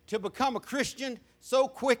to become a Christian so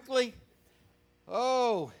quickly?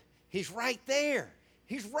 Oh, he's right there.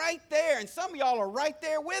 He's right there. And some of y'all are right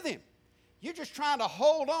there with him. You're just trying to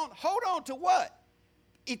hold on. Hold on to what?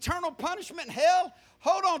 Eternal punishment in hell?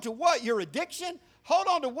 Hold on to what? Your addiction? Hold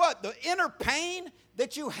on to what? The inner pain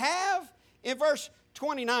that you have? In verse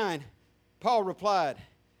 29, Paul replied,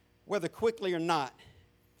 whether quickly or not,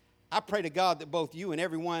 I pray to God that both you and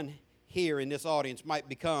everyone here in this audience might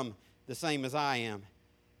become the same as I am,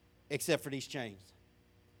 except for these chains.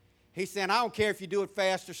 He's saying, I don't care if you do it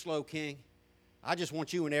fast or slow, King. I just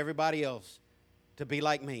want you and everybody else to be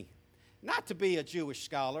like me. Not to be a Jewish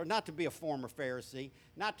scholar, not to be a former Pharisee,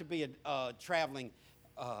 not to be a traveling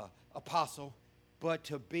apostle, but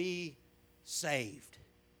to be saved.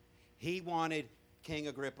 He wanted King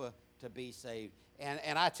Agrippa to be saved.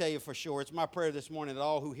 And I tell you for sure, it's my prayer this morning that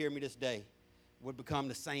all who hear me this day would become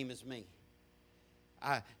the same as me.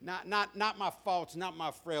 Not my faults, not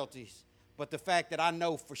my frailties, but the fact that I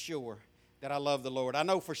know for sure that I love the Lord. I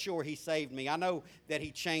know for sure he saved me. I know that he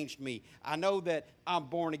changed me. I know that I'm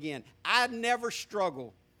born again. I never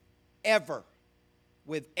struggle ever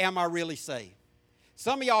with, am I really saved?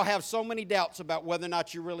 Some of y'all have so many doubts about whether or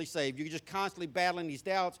not you're really saved. You're just constantly battling these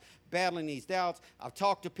doubts. I've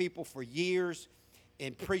talked to people for years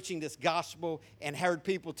in preaching this gospel and heard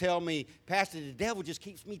people tell me, Pastor, the devil just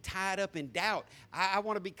keeps me tied up in doubt. I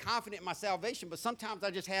want to be confident in my salvation, but sometimes I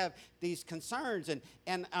just have these concerns, and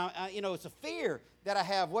it's a fear that I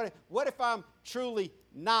have. What if I'm truly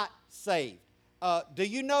not saved? Do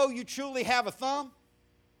you know you truly have a thumb?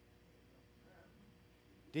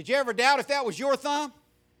 Did you ever doubt if that was your thumb?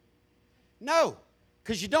 No,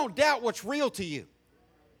 because you don't doubt what's real to you.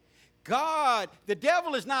 The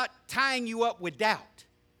devil is not tying you up with doubt.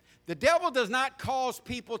 The devil does not cause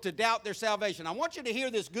people to doubt their salvation. I want you to hear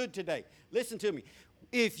this good today. Listen to me.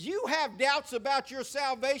 If you have doubts about your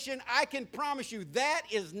salvation, I can promise you that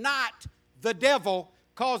is not the devil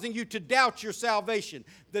causing you to doubt your salvation.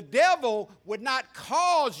 The devil would not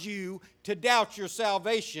cause you to doubt your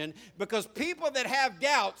salvation, because people that have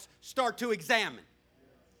doubts start to examine.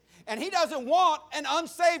 And he doesn't want an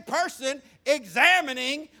unsaved person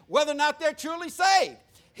examining whether or not they're truly saved.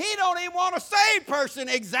 He don't even want a saved person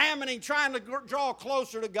examining, trying to draw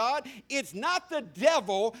closer to God. It's not the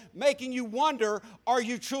devil making you wonder, are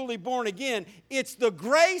you truly born again? It's the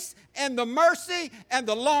grace and the mercy and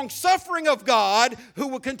the long suffering of God who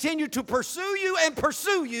will continue to pursue you and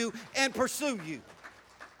pursue you and pursue you.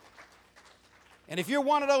 And if you're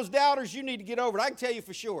one of those doubters, you need to get over it. I can tell you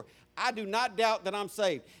for sure, I do not doubt that I'm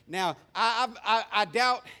saved. Now, I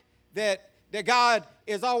doubt that God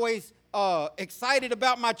is always excited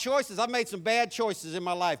about my choices. I've made some bad choices in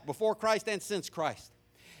my life before Christ and since Christ.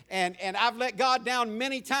 And I've let God down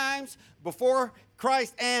many times before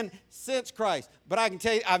Christ and since Christ. But I can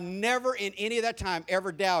tell you, I've never in any of that time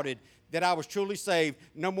ever doubted that I was truly saved,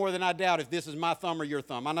 no more than I doubt if this is my thumb or your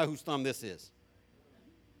thumb. I know whose thumb this is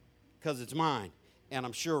because it's mine, and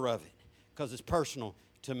I'm sure of it because it's personal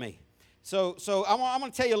to me. So I'm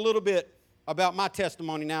going to tell you a little bit about my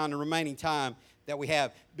testimony now in the remaining time that we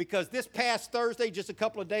have. Because this past Thursday, just a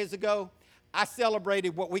couple of days ago, I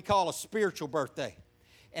celebrated what we call a spiritual birthday.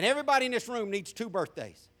 And everybody in this room needs 2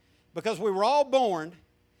 birthdays. Because we were all born,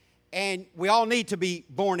 and we all need to be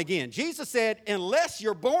born again. Jesus said, unless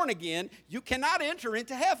you're born again, you cannot enter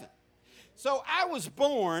into heaven. So I was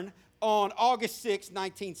born on August 6,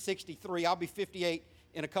 1963. I'll be 58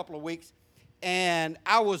 in a couple of weeks. And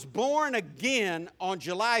I was born again on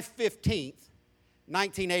July 15th,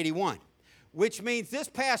 1981. Which means this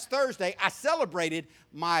past Thursday, I celebrated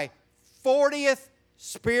my 40th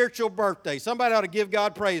spiritual birthday. Somebody ought to give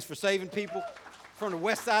God praise for saving people from the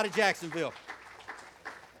west side of Jacksonville.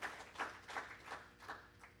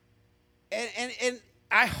 And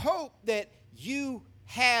I hope that you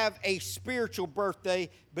have a spiritual birthday,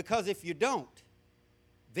 because if you don't,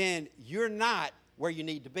 then you're not where you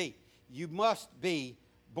need to be. You must be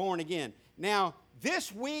born again. Now,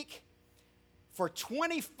 this week, for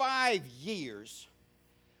 25 years,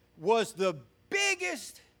 was the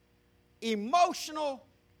biggest, emotional,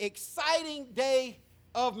 exciting day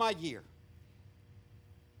of my year.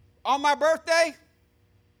 On my birthday,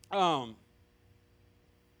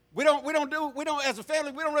 we don't as a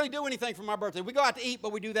family, we don't really do anything for my birthday. We go out to eat,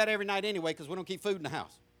 but we do that every night anyway because we don't keep food in the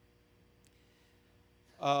house.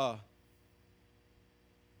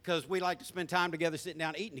 Because we like to spend time together, sitting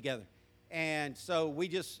down, eating together. And so we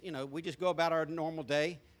just go about our normal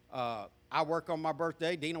day. I work on my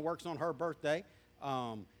birthday. Dina works on her birthday.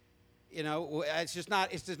 It's just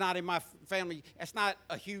not in my family. It's not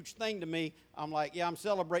a huge thing to me. I'm like, yeah, I'm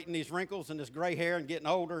celebrating these wrinkles and this gray hair and getting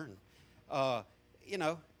older. And,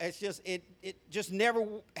 it's just, it just never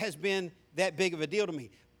has been that big of a deal to me.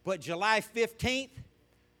 But July 15th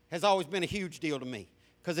has always been a huge deal to me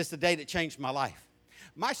because it's the day that changed my life.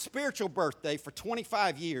 My spiritual birthday for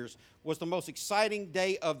 25 years was the most exciting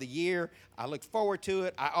day of the year. I looked forward to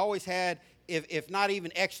it. I always had, if not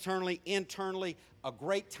even externally, internally, a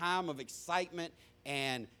great time of excitement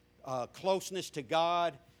and closeness to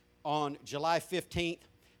God on July 15th.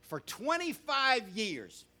 For 25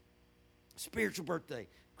 years, spiritual birthday,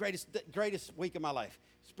 greatest week of my life.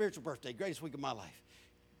 Spiritual birthday, greatest week of my life.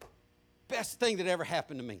 Best thing that ever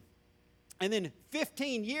happened to me. And then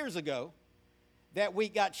 15 years ago, that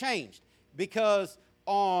week got changed because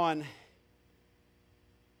on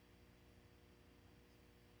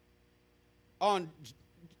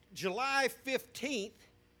July 15th,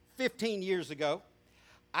 15 years ago,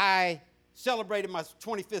 I celebrated my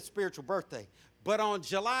 25th spiritual birthday. But on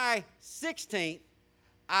July 16th,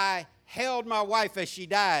 I held my wife as she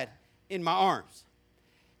died in my arms.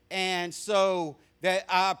 And so that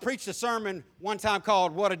I preached a sermon one time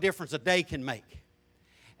called What a Difference a Day Can Make.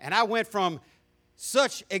 And I went from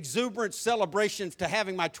such exuberant celebrations to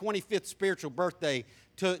having my 25th spiritual birthday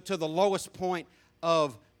to the lowest point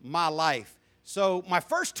of my life. So my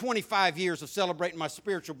first 25 years of celebrating my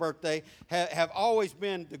spiritual birthday have always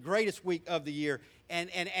been the greatest week of the year. And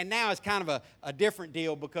now it's kind of a different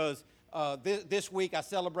deal because this week I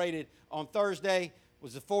celebrated on Thursday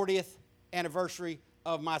was the 40th anniversary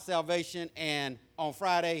of my salvation, and on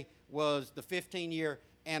Friday was the 15-year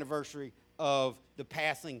anniversary of the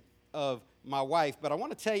passing of my wife. But I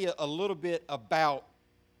want to tell you a little bit about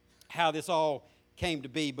how this all came to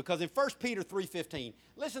be, because in 1 Peter 3:15,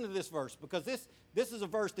 listen to this verse, because this is a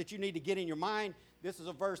verse that you need to get in your mind. This is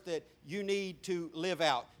a verse that you need to live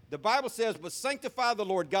out. The Bible says, "But sanctify the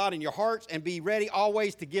Lord God in your hearts, and be ready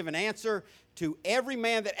always to give an answer to every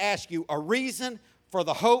man that asks you a reason for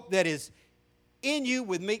the hope that is in you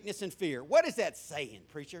with meekness and fear." What is that saying,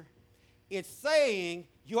 preacher? It's saying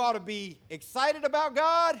you ought to be excited about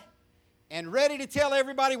God and ready to tell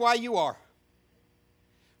everybody why you are.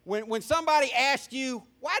 When somebody asks you,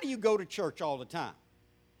 why do you go to church all the time?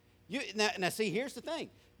 Now see, here's the thing.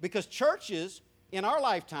 Because churches in our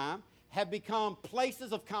lifetime have become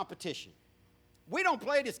places of competition. We don't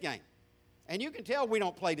play this game. And you can tell we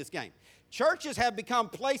don't play this game. Churches have become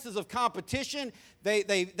places of competition.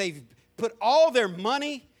 They've put all their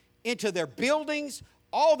money into their buildings,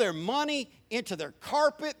 all their money into their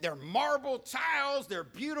carpet, their marble tiles, their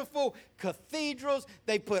beautiful cathedrals.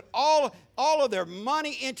 They put all of their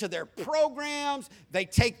money into their programs. They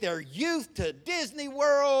take their youth to Disney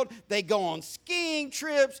World. They go on skiing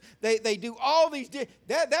trips. They do all these.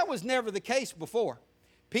 That was never the case before.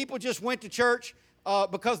 People just went to church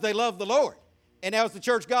because they loved the Lord. And that was the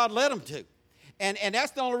church God led them to. And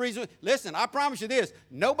that's the only reason. Listen, I promise you this.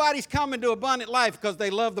 Nobody's coming to Abundant Life because they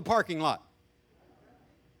love the parking lot.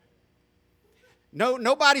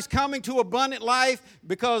 Nobody's coming to Abundant Life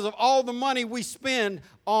because of all the money we spend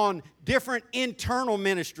on different internal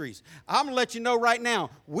ministries. I'm going to let you know right now,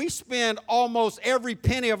 we spend almost every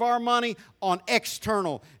penny of our money on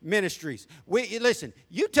external ministries. Listen,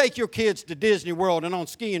 you take your kids to Disney World and on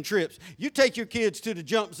skiing trips. You take your kids to the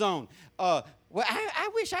Jump Zone. I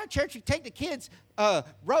wish our church would take the kids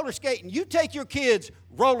roller skating. You take your kids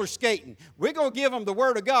roller skating. We're going to give them the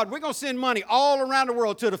Word of God. We're going to send money all around the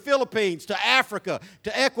world, to the Philippines, to Africa,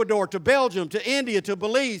 to Ecuador, to Belgium, to India, to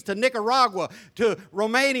Belize, to Nicaragua, to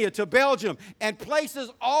Romania, to Belgium, and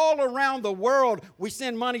places all around the world we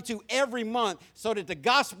send money to every month so that the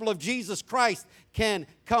gospel of Jesus Christ can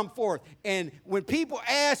come forth. And when people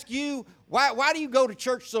ask you, why do you go to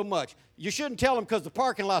church so much? You shouldn't tell them because the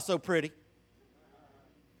parking lot's so pretty,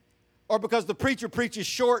 or because the preacher preaches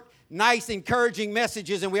short, nice, encouraging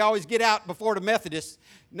messages and we always get out before the Methodists.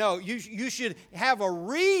 No, you should have a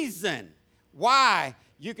reason why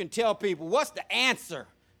you can tell people what's the answer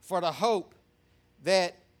for the hope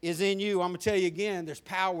that is in you. I'm going to tell you again, there's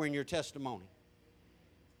power in your testimony.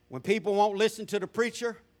 When people won't listen to the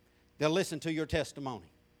preacher, they'll listen to your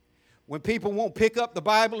testimony. When people won't pick up the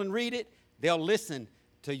Bible and read it, they'll listen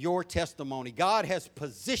to your testimony. God has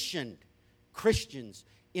positioned Christians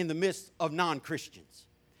in the midst of non-Christians.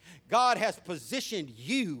 God has positioned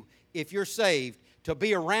you, if you're saved, to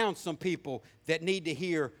be around some people that need to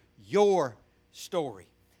hear your story.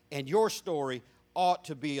 And your story ought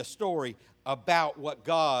to be a story about what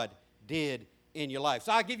God did in your life.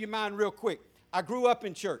 So I'll give you mine real quick. I grew up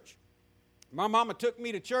in church. My mama took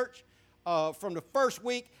me to church from the first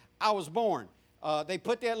week I was born. They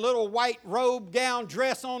put that little white robe, gown,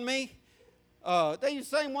 dress on me. They use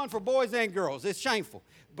the same one for boys and girls. It's shameful.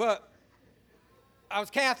 But I was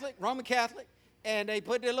Catholic, Roman Catholic, and they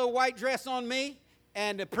put their little white dress on me,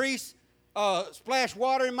 and the priest splashed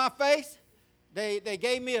water in my face. They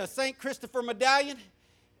gave me a St. Christopher medallion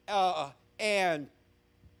and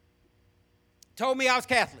told me I was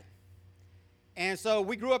Catholic. And so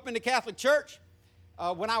we grew up in the Catholic Church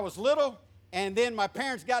when I was little, and then my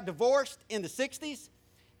parents got divorced in the 60s.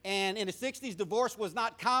 And in the 60s, divorce was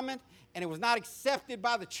not common, and it was not accepted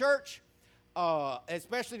by the church,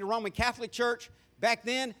 especially the Roman Catholic Church. Back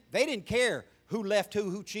then, they didn't care who left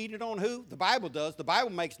who cheated on who. The Bible does. The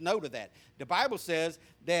Bible makes note of that. The Bible says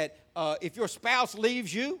that if your spouse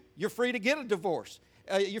leaves you, you're free to get a divorce.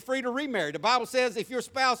 You're free to remarry. The Bible says if your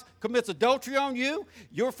spouse commits adultery on you,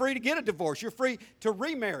 you're free to get a divorce. You're free to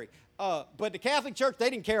remarry. But the Catholic Church, they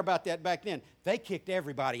didn't care about that back then. They kicked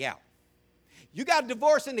everybody out. You got a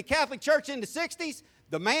divorce in the Catholic Church in the 60s,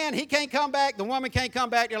 the man, he can't come back, the woman can't come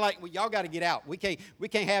back. They're like, well, y'all got to get out. We can't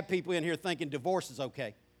have people in here thinking divorce is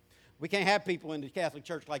okay. We can't have people in the Catholic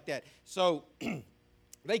Church like that. So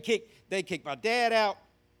they kicked my dad out.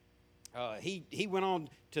 He went on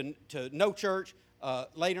to no church.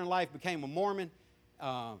 Later in life became a Mormon.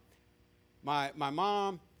 My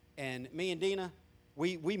mom and me and Dina,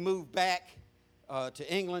 we moved back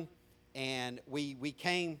to England, and we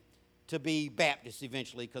came to be Baptists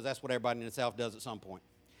eventually, because that's what everybody in the South does at some point.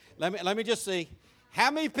 Let me just see.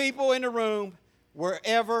 How many people in the room were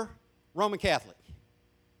ever Roman Catholic?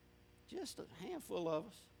 Just a handful of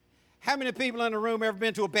us. How many people in the room ever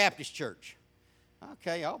been to a Baptist church?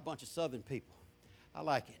 Okay, all a bunch of Southern people. I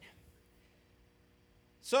like it.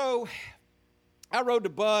 So I rode the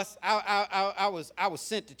bus. I was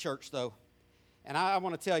sent to church, though. And I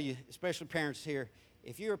want to tell you, especially parents here,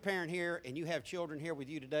 if you're a parent here and you have children here with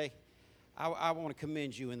you today, I want to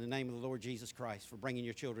commend you in the name of the Lord Jesus Christ for bringing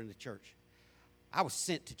your children to church. I was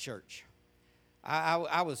sent to church.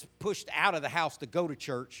 I was pushed out of the house to go to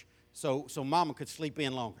church so Mama could sleep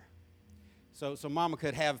in longer. So Mama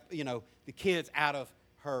could have, the kids out of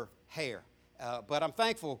her hair. But I'm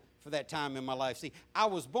thankful for that time in my life. See, I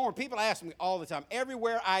was born. People ask me all the time.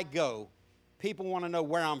 Everywhere I go, people want to know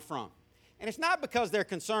where I'm from. And it's not because they're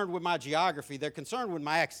concerned with my geography. They're concerned with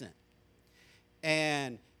my accent.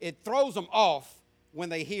 And it throws them off when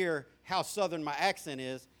they hear how southern my accent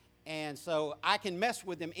is. And so I can mess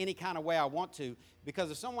with them any kind of way I want to,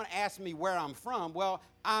 because if someone asks me where I'm from, well,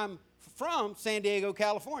 I'm from San Diego,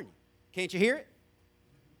 California. Can't you hear it?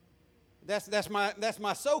 That's my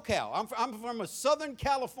SoCal. I'm from as Southern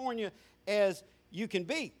California as you can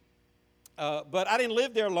be. But I didn't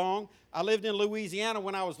live there long. I lived in Louisiana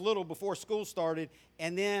when I was little before school started,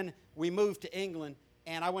 and then we moved to England,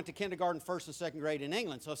 and I went to kindergarten, first and second grade in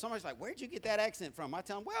England. So if somebody's like, where'd you get that accent from? I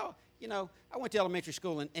tell them, well, I went to elementary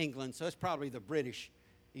school in England, so it's probably the British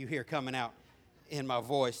you hear coming out in my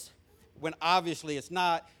voice, when obviously it's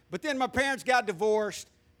not. But then my parents got divorced.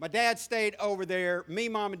 My dad stayed over there. Me,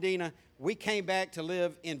 Mom, and Dina, we came back to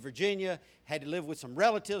live in Virginia, had to live with some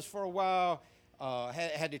relatives for a while,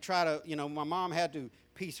 had to try to, my mom had to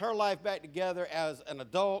piece her life back together as an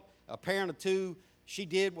adult, a parent of two. She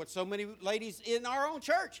did what so many ladies in our own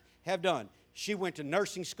church have done. She went to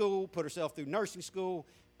nursing school, put herself through nursing school,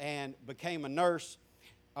 and became a nurse.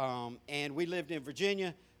 And we lived in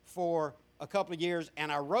Virginia for a couple of years,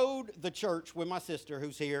 and I rode the church with my sister,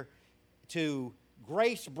 who's here, to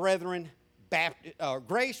Grace Brethren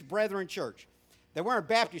Church. They weren't a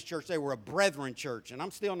Baptist church, they were a Brethren church, and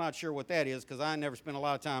I'm still not sure what that is because I never spent a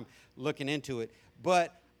lot of time looking into it.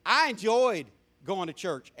 But I enjoyed going to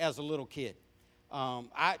church as a little kid.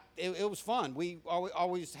 It was fun. We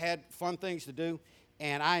always had fun things to do,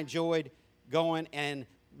 and I enjoyed going. And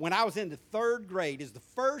when I was in the third grade, is the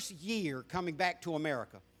first year coming back to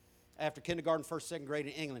America, after kindergarten, first, second grade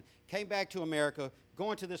in England, came back to America,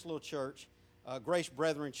 going to this little church, Grace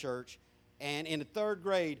Brethren Church, and in the third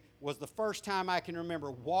grade was the first time I can remember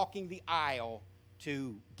walking the aisle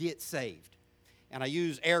to get saved. And I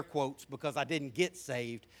use air quotes because I didn't get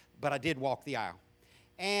saved, but I did walk the aisle.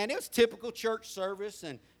 And it was typical church service,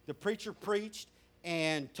 and the preacher preached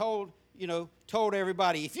and told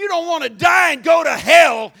everybody, if you don't want to die and go to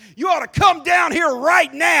hell, you ought to come down here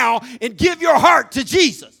right now and give your heart to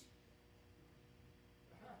Jesus.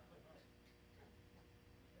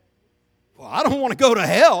 Well, I don't want to go to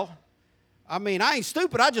hell. I mean, I ain't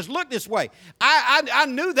stupid. I just look this way. I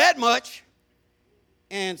knew that much.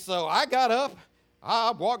 And so I got up.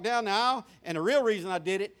 I walked down the aisle. And the real reason I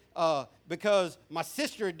did it, because my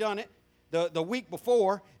sister had done it the week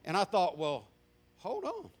before. And I thought, well, hold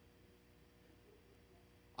on.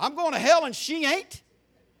 I'm going to hell and she ain't?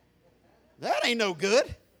 That ain't no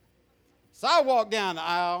good. So I walked down the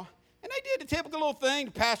aisle. And they did the typical little thing.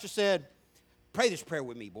 The pastor said, pray this prayer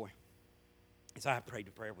with me, boy. And so I prayed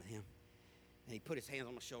the prayer with him. And he put his hands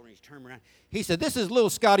on my shoulder and he turned around. He said, this is little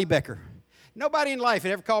Scotty Becker. Nobody in life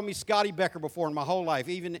had ever called me Scotty Becker before in my whole life,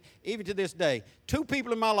 even to this day. Two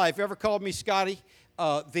people in my life ever called me Scotty.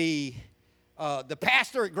 The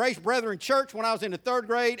pastor at Grace Brethren Church when I was in the third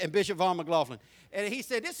grade, and Bishop Von McLaughlin. And he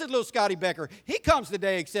said, this is little Scotty Becker. He comes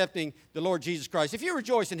today accepting the Lord Jesus Christ. If you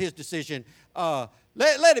rejoice in his decision,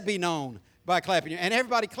 let it be known by clapping. And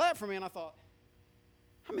everybody clapped for me, and I thought,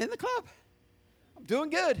 I'm in the club. I'm doing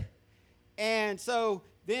good. And so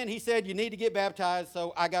then he said, you need to get baptized.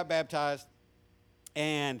 So I got baptized,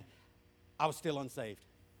 and I was still unsaved.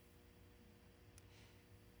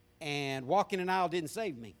 And walking an aisle didn't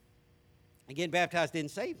save me. And getting baptized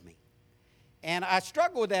didn't save me. And I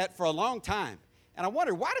struggled with that for a long time. And I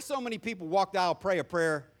wondered, why do so many people walk the aisle, pray a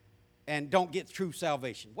prayer, and don't get true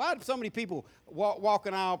salvation? Why do so many people walk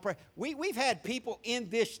an aisle, pray? We've had people in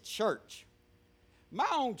this church, my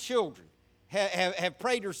own children, have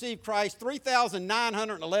prayed to receive Christ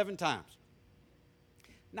 3,911 times.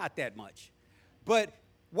 Not that much. But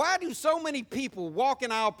why do so many people walk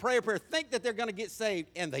an aisle, pray a prayer, think that they're going to get saved,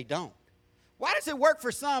 and they don't? Why does it work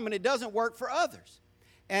for some and it doesn't work for others?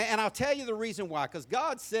 And I'll tell you the reason why. Because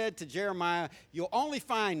God said to Jeremiah, you'll only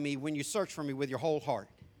find me when you search for me with your whole heart.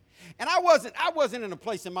 And I wasn't in a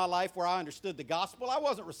place in my life where I understood the gospel. I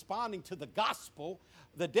wasn't responding to the gospel,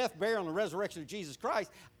 the death, burial, and the resurrection of Jesus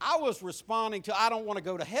Christ. I was responding to, I don't want to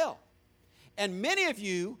go to hell. And many of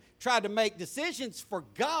you tried to make decisions for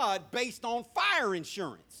God based on fire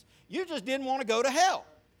insurance. You just didn't want to go to hell.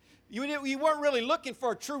 You weren't really looking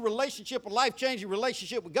for a true relationship, a life-changing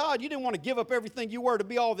relationship with God. You didn't want to give up everything you were to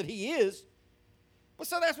be all that he is. But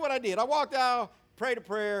so that's what I did. I walked out, prayed a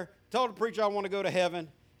prayer, told the preacher I want to go to heaven,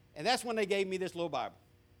 and that's when they gave me this little Bible.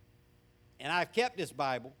 And I've kept this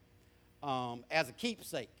Bible as a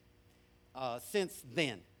keepsake since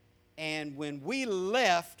then. And when we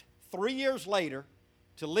left 3 years later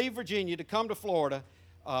to leave Virginia to come to Florida,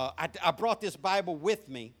 I brought this Bible with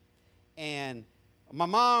me. And my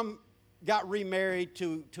mom got remarried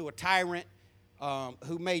to a tyrant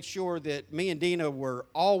who made sure that me and Dina were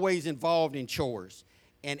always involved in chores.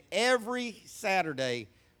 And every Saturday,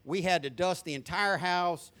 we had to dust the entire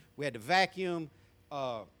house. We had to vacuum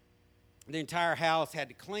the entire house, had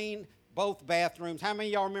to clean both bathrooms. How many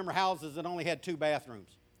of y'all remember houses that only had 2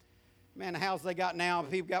 bathrooms? Man, the house they got now,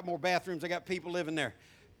 people got more bathrooms. They got people living there.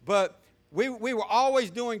 But we were always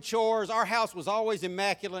doing chores. Our house was always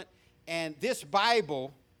immaculate. And this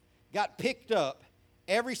Bible got picked up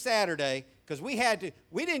every Saturday because we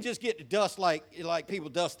didn't just get to dust like people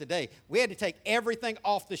dust today. We had to take everything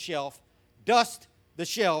off the shelf, dust the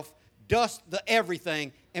shelf, dust the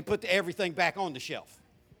everything, and put the everything back on the shelf.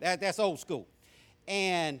 That's old school.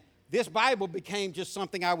 And this Bible became just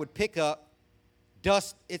something I would pick up,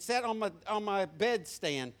 dust. It sat on my bed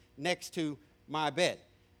stand next to my bed,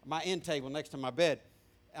 my end table next to my bed.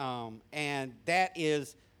 And that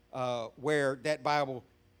is where that Bible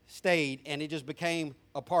stayed, and it just became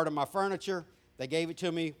a part of my furniture. They gave it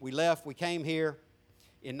to me. We left. We came here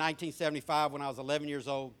in 1975 when I was 11 years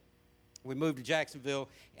old. We moved to Jacksonville,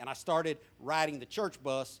 and I started riding the church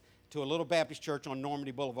bus to a little Baptist church on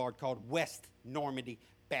Normandy Boulevard called West Normandy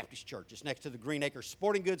Baptist Church. It's next to the Green Acres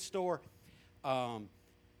Sporting Goods store, and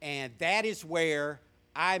that is where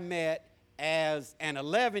I met, as an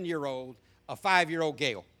 11-year-old, a 5-year-old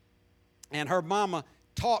Gail. And her mama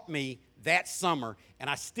taught me that summer, and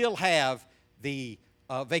I still have the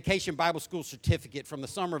Vacation Bible School certificate from the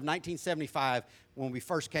summer of 1975 when we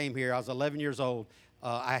first came here. I was 11 years old.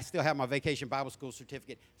 I still have my Vacation Bible School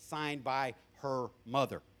certificate signed by her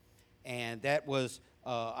mother. And that was,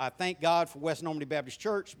 I thank God for West Normandy Baptist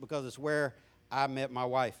Church because it's where I met my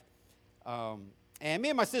wife. And me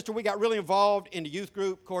and my sister, we got really involved in the youth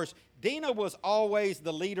group. Of course, Dina was always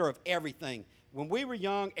the leader of everything. When we were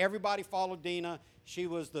young, everybody followed Dina. She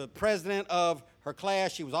was the president of her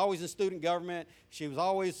class. She was always in student government. She was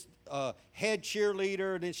always head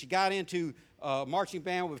cheerleader. Then she got into marching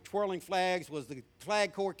band with twirling flags, was the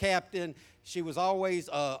flag corps captain. She was always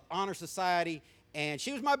honor society. And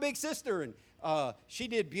she was my big sister. And she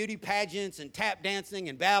did beauty pageants and tap dancing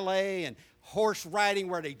and ballet and horse riding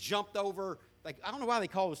where they jumped over. Like, I don't know why they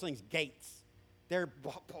call those things gates. They're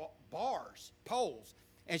bars, poles.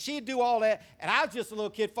 And she'd do all that. And I was just a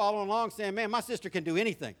little kid following along saying, man, my sister can do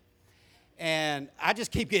anything. And I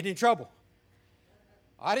just keep getting in trouble.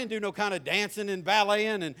 I didn't do no kind of dancing and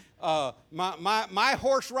balleting. And my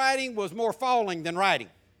horse riding was more falling than riding.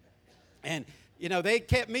 And, you know, they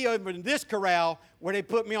kept me over in this corral where they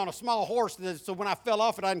put me on a small horse so when I fell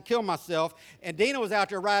off it, I didn't kill myself. And Dina was out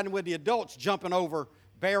there riding with the adults, jumping over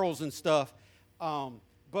barrels and stuff.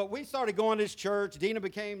 But we started going to this church. Dina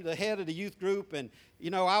became the head of the youth group, and, you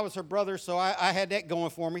know, I was her brother, so I had that going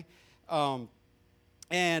for me.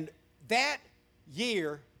 And that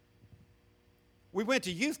year, we went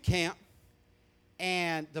to youth camp,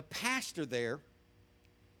 and the pastor there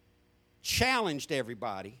challenged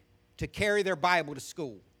everybody to carry their Bible to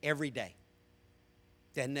school every day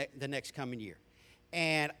the next coming year.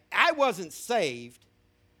 And I wasn't saved,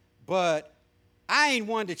 but I ain't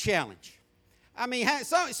one to challenge. I mean,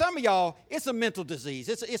 some of y'all, it's a mental disease.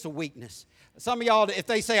 It's a weakness. Some of y'all, if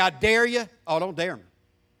they say, I dare you, oh, don't dare me.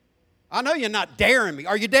 I know you're not daring me.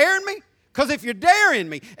 Are you daring me? Because if you're daring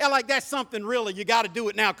me, and like that's something really, you got to do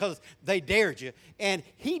it now because they dared you. And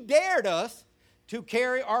he dared us to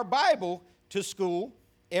carry our Bible to school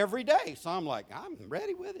every day. So I'm like, I'm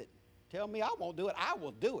ready with it. Tell me I won't do it. I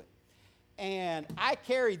will do it. And I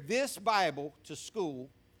carried this Bible to school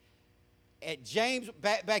at James,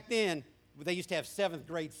 back then, they used to have 7th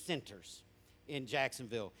grade centers in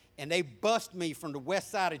Jacksonville. And they bussed me from the west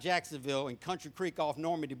side of Jacksonville in Country Creek off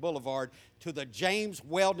Normandy Boulevard to the James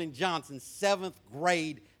Weldon Johnson 7th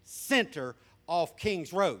grade center off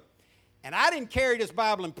Kings Road. And I didn't carry this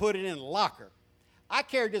Bible and put it in a locker. I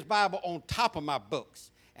carried this Bible on top of my books.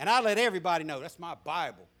 And I let everybody know, that's my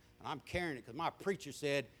Bible. And I'm carrying it because my preacher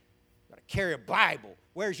said, you got to carry a Bible.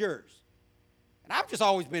 Where's yours? And I've just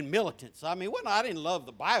always been militant. So, I mean, I didn't love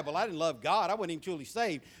the Bible. I didn't love God. I wasn't even truly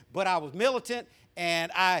saved. But I was militant,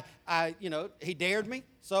 and he dared me,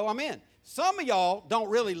 so I'm in. Some of y'all don't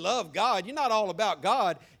really love God. You're not all about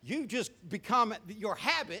God. You just become your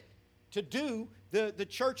habit to do the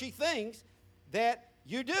churchy things that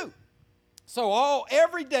you do. So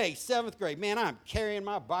every day, 7th grade, man, I'm carrying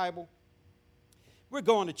my Bible. We're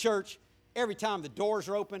going to church every time the doors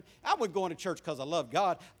are open. I wasn't going to church because I love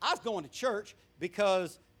God. I was going to church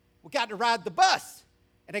because we got to ride the bus,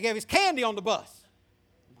 and they gave us candy on the bus.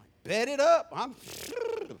 I'm like, bet it up. My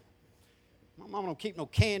mama don't keep no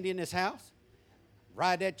candy in this house.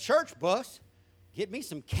 Ride that church bus, get me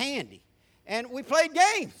some candy. And we played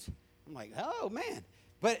games. I'm like, oh, man.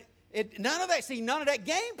 But None of that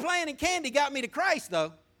game playing and candy got me to Christ,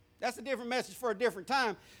 though. That's a different message for a different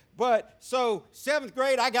time. But so 7th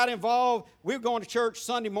grade, I got involved. We were going to church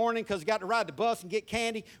Sunday morning because we got to ride the bus and get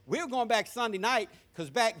candy. We were going back Sunday night because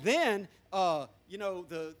back then, the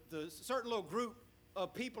certain little group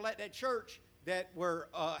of people at that church that were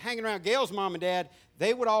hanging around Gail's mom and dad,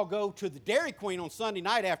 they would all go to the Dairy Queen on Sunday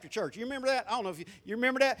night after church. You remember that? I don't know if you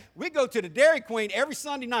remember that. We'd go to the Dairy Queen every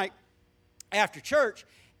Sunday night after church,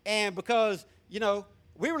 and because, we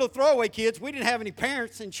were little throwaway kids, we didn't have any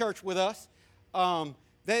parents in church with us,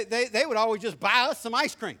 they would always just buy us some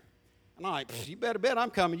ice cream. And I'm like, you better bet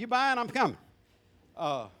I'm coming. You buying, I'm coming.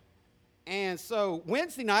 And so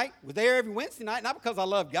Wednesday night, we're there every Wednesday night, not because I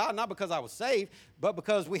loved God, not because I was saved, but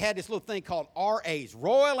because we had this little thing called RAs,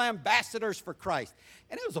 Royal Ambassadors for Christ.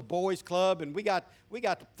 And it was a boys' club, and we got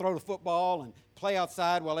to throw the football and play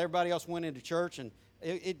outside while everybody else went into church, and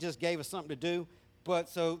it just gave us something to do. But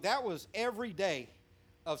so that was every day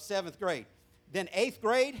of 7th grade. Then 8th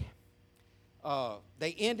grade,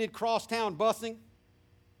 they ended crosstown busing,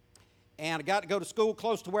 and I got to go to school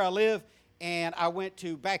close to where I live, and I went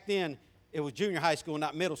to, back then, it was junior high school,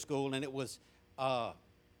 not middle school, and it was 8th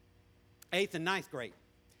and 9th grade.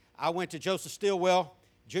 I went to Joseph Stilwell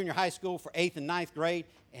Junior High School for 8th and 9th grade,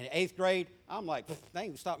 and in 8th grade, I'm like, they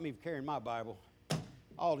ain't stop me from carrying my Bible.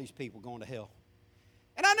 All these people going to hell.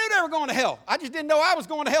 And I knew they were going to hell. I just didn't know I was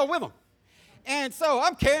going to hell with them. And so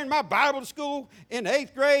I'm carrying my Bible to school in the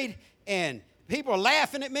 8th grade, and people are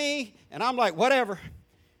laughing at me, and I'm like, whatever.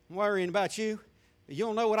 I'm worrying about you. You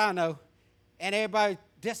don't know what I know. And everybody,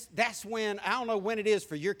 that's when, I don't know when it is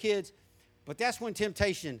for your kids, but that's when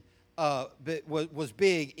temptation was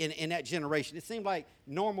big in that generation. It seemed like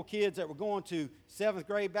normal kids that were going to 7th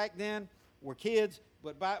grade back then were kids,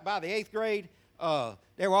 but by the 8th grade,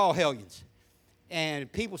 they were all hellions.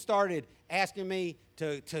 And people started asking me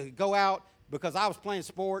to go out because I was playing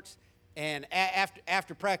sports, and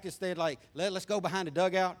after practice, they'd like, let's go behind the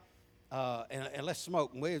dugout and let's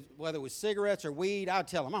smoke. And whether it was cigarettes or weed, I'd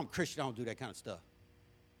tell them, I'm a Christian, I don't do that kind of stuff.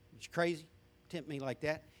 It's crazy, tempt me like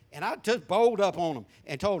that. And I just bowled up on them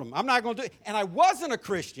and told them, I'm not going to do it. And I wasn't a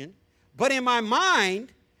Christian, but in my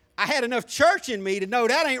mind, I had enough church in me to know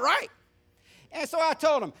that ain't right. And so I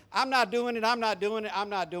told them, I'm not doing it, I'm not doing it, I'm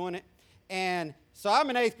not doing it. And so I'm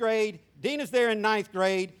in 8th grade. Dina's there in 9th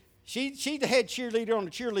grade. She's the head cheerleader on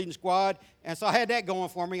the cheerleading squad, and so I had that going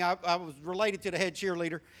for me. I was related to the head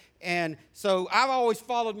cheerleader. And so I've always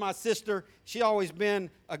followed my sister. She's always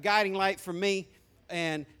been a guiding light for me.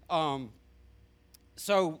 And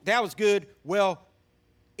so that was good. Well,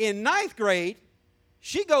 in 9th grade,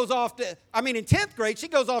 in 10th grade, she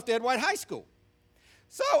goes off to Ed White High School.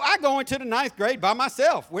 So I go into the 9th grade by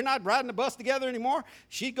myself. We're not riding the bus together anymore.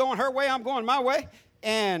 She's going her way, I'm going my way.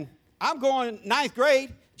 And I'm going 9th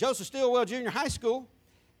grade, Joseph Stilwell Junior High School,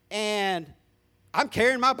 and I'm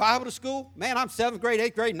carrying my Bible to school. Man, I'm 7th grade,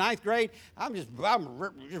 8th grade, 9th grade. I'm just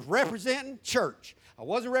representing church. I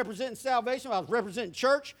wasn't representing salvation. I was representing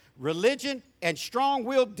church, religion, and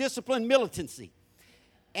strong-willed, disciplined militancy.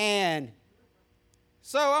 And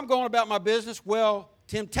so I'm going about my business. Well,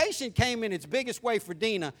 temptation came in its biggest way for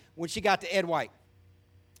Dina when she got to Ed White.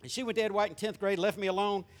 And she went to Ed White in 10th grade, left me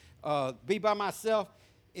alone, be by myself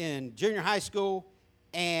in junior high school,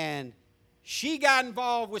 and she got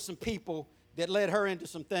involved with some people that led her into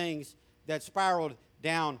some things that spiraled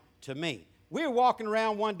down to me. We were walking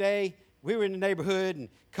around one day. We were in the neighborhood, and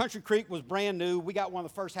Country Creek was brand new. We got one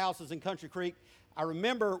of the first houses in Country Creek. I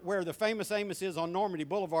remember where the famous Amos is on Normandy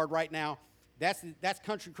Boulevard right now. That's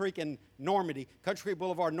Country Creek and Normandy. Country Creek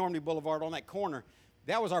Boulevard, Normandy Boulevard on that corner.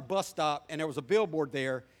 That was our bus stop, and there was a billboard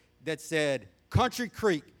there that said, Country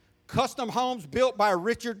Creek, custom homes built by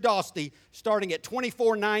Richard Dostey, starting at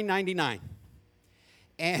 $24,999.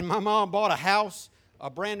 And my mom bought a house,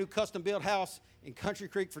 a brand new custom built house in Country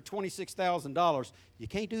Creek for $26,000. You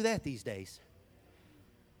can't do that these days.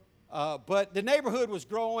 But the neighborhood was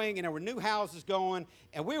growing, and there were new houses going,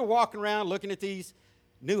 and we were walking around looking at these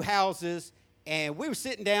new houses, and we were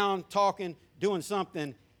sitting down talking, doing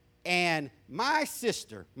something, and my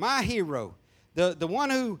sister, my hero, the one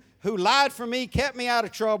who lied for me, kept me out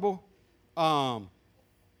of trouble,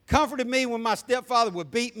 comforted me when my stepfather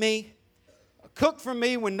would beat me, cooked for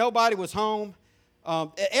me when nobody was home.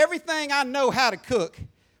 Everything I know how to cook,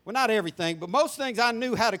 well, not everything, but most things I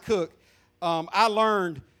knew how to cook, I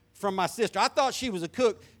learned from my sister. I thought she was a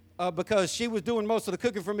cook because she was doing most of the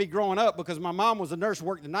cooking for me growing up because my mom was a nurse,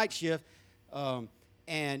 worked the night shift,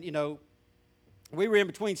 and, you know, we were in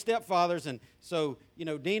between stepfathers, and so, you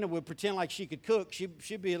know, Dina would pretend like she could cook.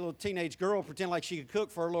 She'd be a little teenage girl, pretend like she could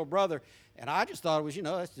cook for her little brother, And I just thought it was,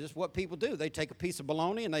 that's just what people do. They take a piece of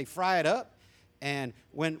bologna and they fry it up. And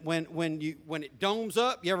when it domes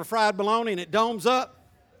up, you ever fried bologna and it domes up?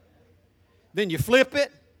 Then you flip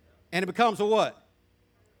it and it becomes a what?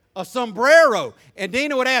 A sombrero. And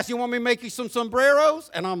Dina would ask, you want me to make you some sombreros?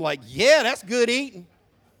 And I'm like, yeah, that's good eating.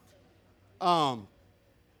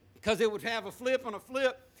 Because it would have a flip and a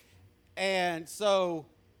flip. And so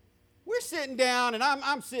we're sitting down, and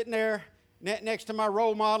I'm sitting there next to my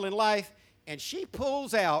role model in life, and she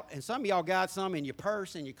pulls out, and some of y'all got some in your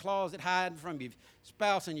purse and your closet hiding from your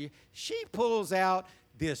spouse, and she pulls out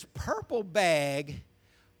this purple bag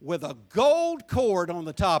with a gold cord on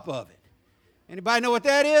the top of it. Anybody know what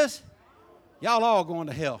that is? Y'all all going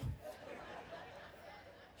to hell.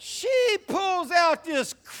 She pulls out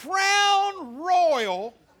this Crown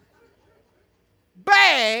Royal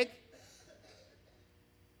bag,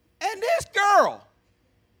 and this girl,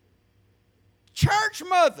 church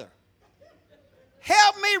mother,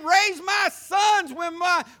 helped me raise my sons when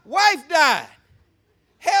my wife died.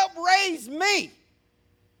 Helped raise me.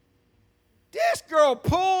 This girl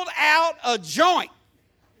pulled out a joint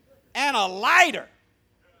and a lighter.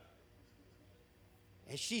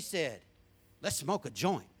 And she said, let's smoke a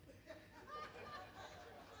joint.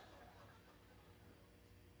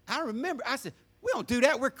 I remember, I said, we don't do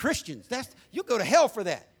that. We're Christians. You'll go to hell for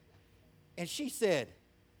that. And she said,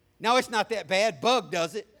 no, it's not that bad. Bug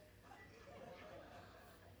does it.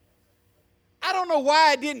 I don't know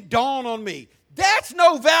why it didn't dawn on me. That's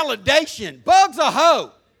no validation. Bug's a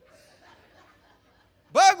hoe.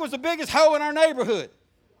 Bug was the biggest hoe in our neighborhood.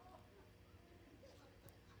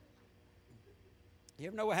 You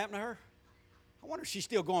ever know what happened to her? I wonder if she's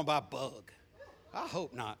still going by Bug. I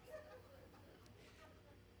hope not.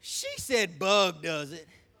 She said Bug does it,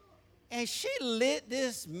 and she lit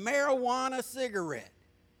this marijuana cigarette,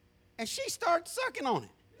 and she started sucking on it.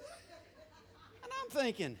 And I'm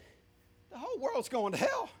thinking, the whole world's going to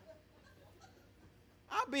hell.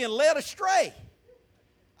 I'm being led astray.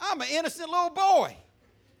 I'm an innocent little boy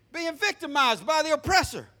being victimized by the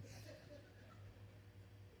oppressor.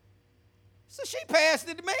 So she passed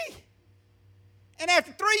it to me. And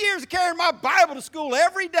after 3 years of carrying my Bible to school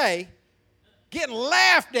every day, getting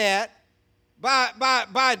laughed at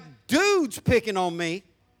by dudes picking on me,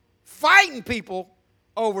 fighting people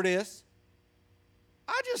over this,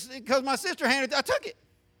 because my sister handed it, I took it.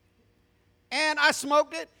 And I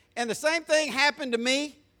smoked it, and the same thing happened to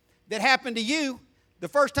me that happened to you the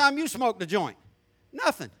first time you smoked a joint.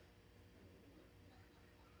 Nothing.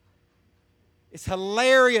 It's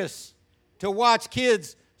hilarious to watch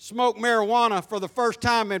kids smoke marijuana for the first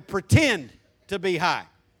time and pretend to be high.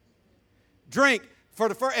 Drink for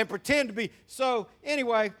the first and pretend to be. So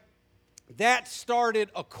anyway, that started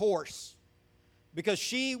a course because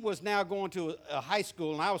she was now going to a high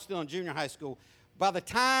school and I was still in junior high school. By the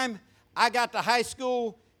time I got to high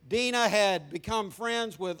school, Dina had become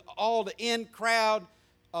friends with all the in crowd,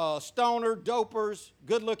 stoner, dopers,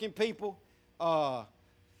 good-looking people,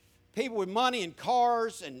 people with money and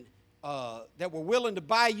cars and that were willing to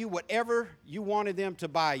buy you whatever you wanted them to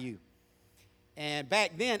buy you. And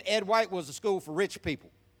back then, Ed White was a school for rich people.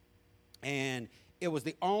 And it was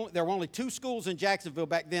there were only 2 schools in Jacksonville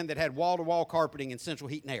back then that had wall-to-wall carpeting and central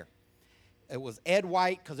heat and air. It was Ed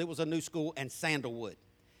White, because it was a new school, and Sandalwood.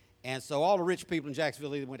 And so all the rich people in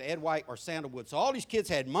Jacksonville either went to Ed White or Sandalwood. So all these kids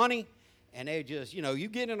had money, and they just, you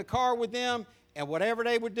get in a car with them, and whatever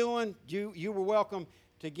they were doing, you were welcome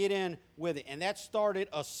to get in with it. And that started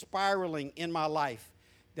a spiraling in my life.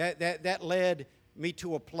 That led me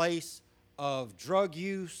to a place of drug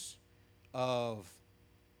use, of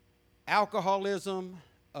alcoholism,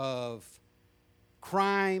 of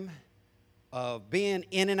crime, of being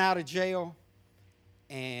in and out of jail.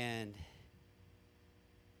 And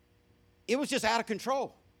it was just out of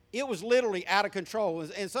control. It was literally out of control.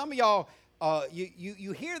 And some of y'all,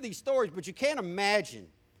 you hear these stories, but you can't imagine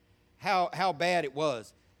how bad it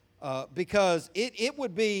was. Because it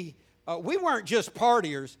would be, we weren't just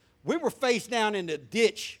partiers. We were face down in the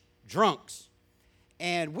ditch drunks.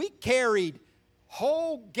 And we carried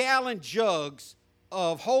whole gallon jugs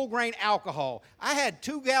of whole grain alcohol. I had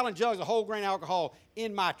 2-gallon jugs of whole grain alcohol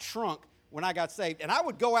in my trunk when I got saved. And I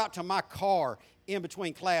would go out to my car in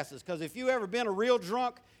between classes. Because if you ever been a real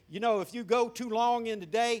drunk, if you go too long in the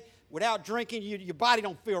day without drinking, your body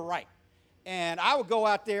don't feel right. And I would go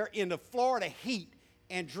out there in the Florida heat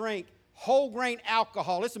and drink whole grain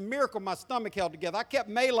alcohol. It's a miracle my stomach held together. I kept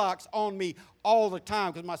Maalox on me all the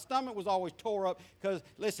time because my stomach was always tore up. Because,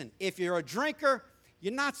 listen, if you're a drinker,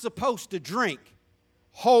 you're not supposed to drink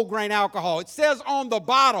whole grain alcohol. It says on the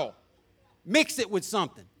bottle, mix it with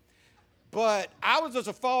something. But I was just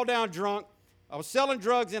a fall-down drunk. I was selling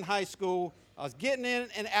drugs in high school. I was getting in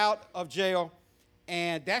and out of jail.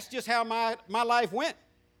 And that's just how my life went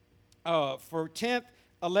for 10th,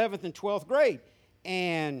 11th, and 12th grade.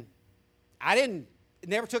 And I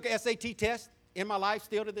never took an SAT test in my life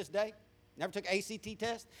still to this day. Never took an ACT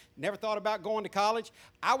test. Never thought about going to college.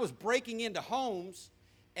 I was breaking into homes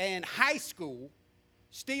in high school,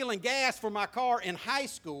 stealing gas for my car in high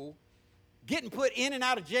school, getting put in and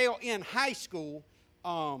out of jail in high school,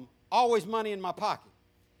 always money in my pocket.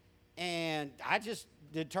 And I just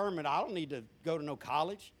determined I don't need to go to no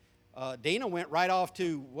college. Dina went right off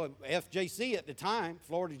to FJC at the time,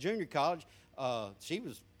 Florida Junior College. She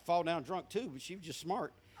was fall down drunk too, but she was just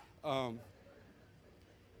smart.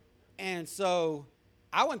 And so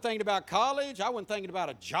I wasn't thinking about college. I wasn't thinking about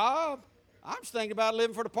a job. I was thinking about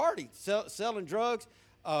living for the party, selling drugs.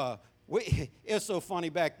 It was so funny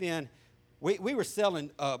back then. We were selling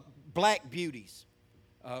black beauties.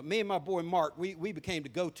 Me and my boy Mark, we became the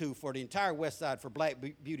go-to for the entire West Side for black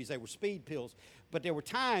beauties. They were speed pills. But there were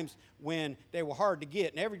times when they were hard to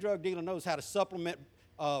get. And every drug dealer knows how to supplement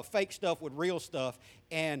fake stuff with real stuff.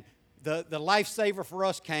 And the lifesaver for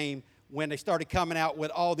us came when they started coming out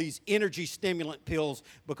with all these energy stimulant pills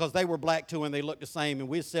because they were black too and they looked the same. And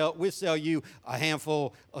we'd sell you a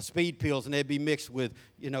handful of speed pills and they'd be mixed with,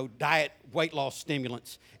 diet weight loss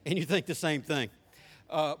stimulants. And you think the same thing.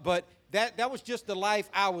 But that was just the life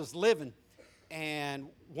I was living. And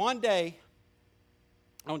one day,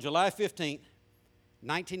 on July 15th,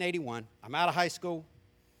 1981, I'm out of high school.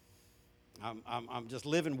 I'm just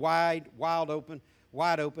living wide open.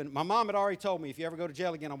 My mom had already told me, if you ever go to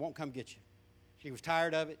jail again, I won't come get you. She was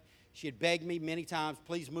tired of it. She had begged me many times,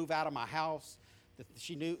 please move out of my house.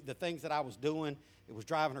 She knew the things that I was doing. It was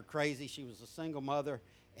driving her crazy. She was a single mother,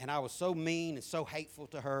 and I was so mean and so hateful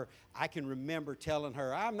to her. I can remember telling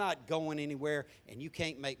her, I'm not going anywhere, and you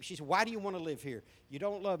can't make me. She said, why do you want to live here? You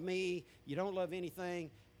don't love me. You don't love anything.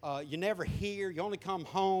 You're never here. You only come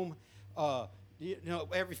home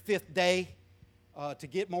every fifth day to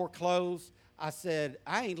get more clothes. I said,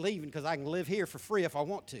 I ain't leaving because I can live here for free if I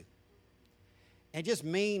want to. And just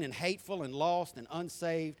mean and hateful and lost and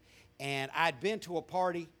unsaved. And I'd been to a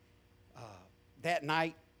party that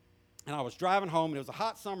night, and I was driving home, and it was a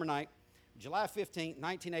hot summer night, July 15th,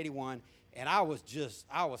 1981, and I was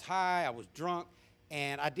high, I was drunk,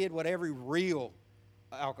 and I did what every real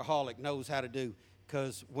alcoholic knows how to do.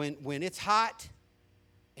 Because when it's hot,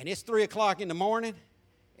 and it's 3 o'clock in the morning,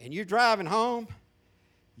 and you're driving home,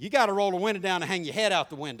 you got to roll the window down and hang your head out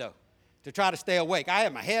the window to try to stay awake. I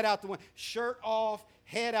had my head out the window, shirt off,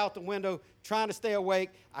 head out the window, trying to stay awake.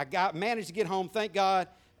 I managed to get home, thank God.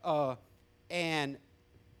 And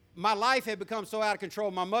my life had become so out of control.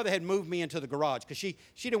 My mother had moved me into the garage because she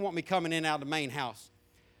didn't want me coming in and out of the main house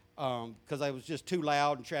because I was just too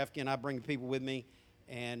loud and traffic, and I bring people with me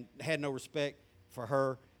and had no respect for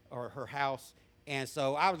her or her house. And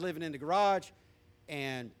so I was living in the garage,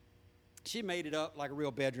 and she made it up like a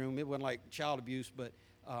real bedroom. It wasn't like child abuse, but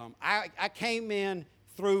I came in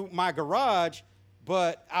through my garage,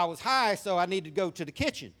 but I was high, so I needed to go to the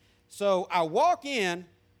kitchen. So I walk in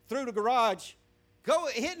through the garage,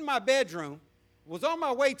 hitting my bedroom, was on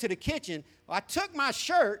my way to the kitchen. I took my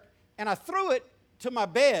shirt, and I threw it to my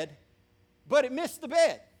bed, but it missed the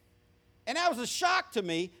bed. And that was a shock to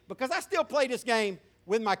me because I still play this game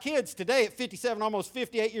with my kids today at 57, almost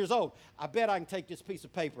 58 years old. I bet I can take this piece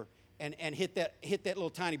of paper and hit that little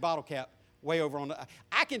tiny bottle cap way over on the.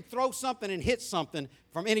 I can throw something and hit something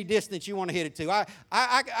from any distance you want to hit it to.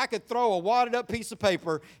 I could throw a wadded up piece of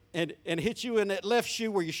paper and hit you in that left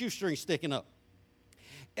shoe where your shoestring's sticking up.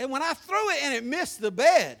 And when I threw it and it missed the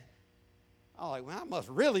bed, I was like, well, I must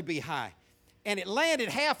really be high. And it landed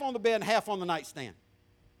half on the bed and half on the nightstand.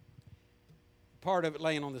 Part of it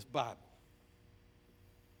laying on this Bible.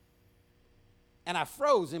 And I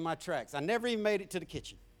froze in my tracks. I never even made it to the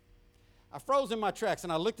kitchen. I froze in my tracks,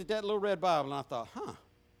 and I looked at that little red Bible, and I thought, I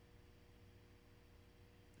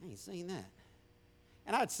ain't seen that.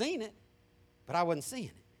 And I'd seen it, but I wasn't seeing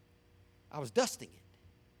it. I was dusting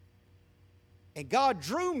it. And God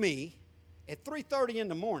drew me at 3:30 in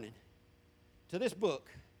the morning to this book,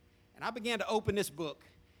 and I began to open this book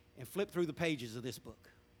and flip through the pages of this book.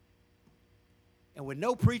 And with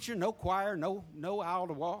no preacher, no choir, no aisle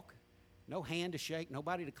to walk, no hand to shake,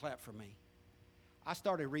 nobody to clap for me, I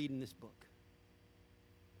started reading this book.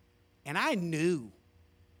 And I knew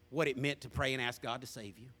what it meant to pray and ask God to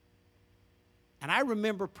save you. And I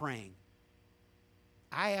remember praying.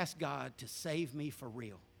 I asked God to save me for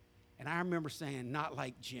real. And I remember saying, not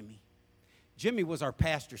like Jimmy. Jimmy was our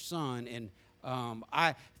pastor's son, and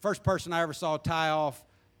first person I ever saw tie off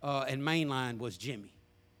and mainline was Jimmy.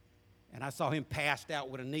 And I saw him passed out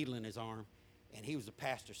with a needle in his arm, and he was a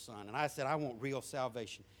pastor's son. And I said, I want real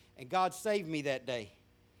salvation. And God saved me that day.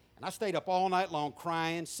 And I stayed up all night long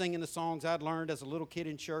crying, singing the songs I'd learned as a little kid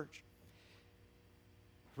in church,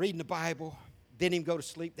 reading the Bible, didn't even go to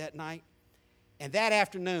sleep that night. And that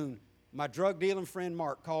afternoon, my drug dealing friend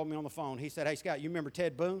Mark called me on the phone. He said, hey, Scott, you remember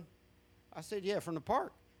Ted Boone? I said, yeah, from the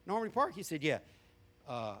park, Normandy Park. He said, yeah.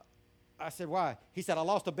 I said, why? He said, I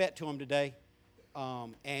lost a bet to him today,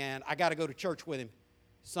 and I got to go to church with him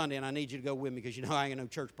Sunday, and I need you to go with me because, you know, I ain't no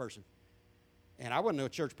church person. And I wasn't no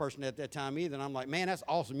church person at that time either. And I'm like, man, that's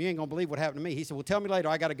awesome. You ain't going to believe what happened to me. He said, well, tell me later.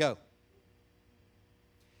 I got to go.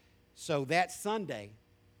 So that Sunday,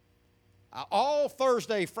 all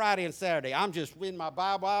Thursday, Friday, and Saturday, I'm just reading my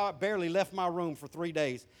Bible. I barely left my room for 3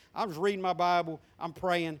 days. I'm just reading my Bible. I'm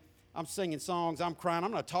praying. I'm singing songs. I'm crying.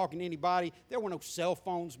 I'm not talking to anybody. There were no cell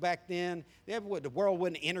phones back then. The world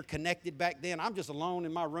wasn't interconnected back then. I'm just alone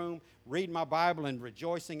in my room reading my Bible and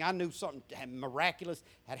rejoicing. I knew something miraculous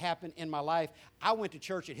had happened in my life. I went to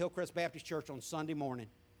church at Hillcrest Baptist Church on Sunday morning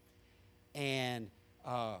and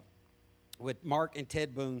with Mark and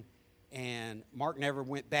Ted Boone. And Mark never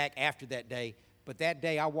went back after that day. But that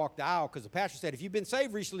day I walked the aisle because the pastor said, if you've been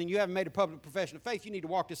saved recently and you haven't made a public profession of faith, you need to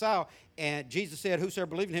walk this aisle. And Jesus said, whosoever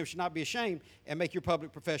believes in him should not be ashamed, and make your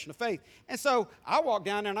public profession of faith. And so I walked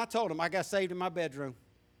down there and I told him I got saved in my bedroom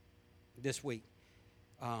this week.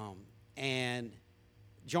 And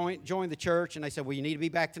joined the church. And they said, well, you need to be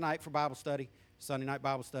back tonight for Bible study, Sunday night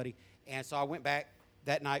Bible study. And so I went back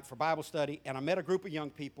that night for Bible study. And I met a group of young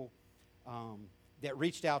people that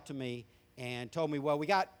reached out to me and told me, well, we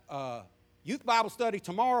got youth Bible study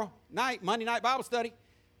tomorrow night, Monday night Bible study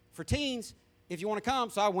for teens, if you want to come.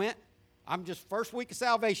 So I went. I'm just first week of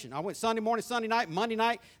salvation. I went Sunday morning, Sunday night, Monday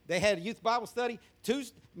night. They had a youth Bible study.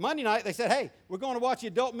 Monday night, they said, hey, we're going to watch the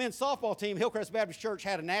adult men's softball team. Hillcrest Baptist Church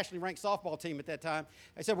had a nationally ranked softball team at that time.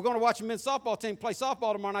 They said, we're going to watch the men's softball team play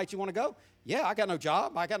softball tomorrow night. You want to go? Yeah, I got no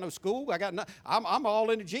job. I got no school. I'm all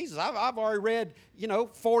into Jesus. I've already read,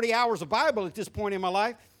 40 hours of Bible at this point in my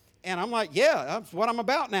life. And I'm like, yeah, that's what I'm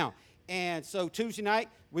about now. And so Tuesday night,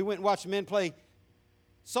 we went and watched the men play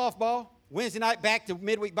softball. Wednesday night, back to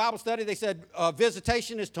midweek Bible study. They said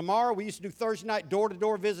visitation is tomorrow. We used to do Thursday night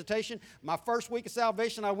door-to-door visitation. My first week of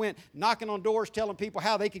salvation, I went knocking on doors, telling people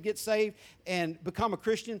how they could get saved and become a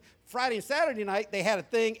Christian. Friday and Saturday night, they had a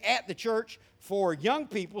thing at the church for young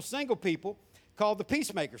people, single people, called the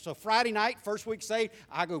Peacemaker. So Friday night, first week saved,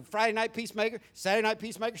 I go Friday night Peacemaker, Saturday night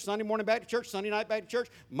Peacemaker, Sunday morning back to church, Sunday night back to church,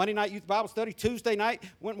 Monday night youth Bible study, Tuesday night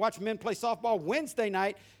went and watched men play softball, Wednesday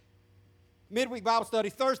night midweek Bible study,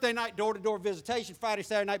 Thursday night door-to-door visitation, Friday,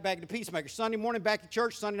 Saturday night back to Peacemaker, Sunday morning back to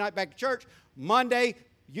church, Sunday night back to church, Monday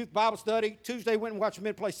youth Bible study, Tuesday went and watched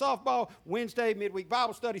men play softball, Wednesday midweek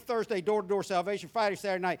Bible study, Thursday door-to-door salvation, Friday,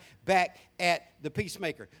 Saturday night back at the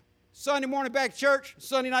Peacemaker. Sunday morning back to church,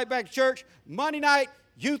 Sunday night back to church, Monday night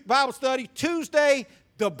youth Bible study, Tuesday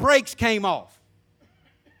the brakes came off.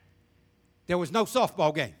 There was no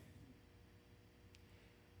softball game.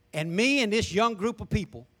 And me and this young group of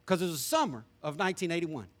people, because it was the summer of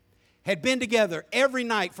 1981, had been together every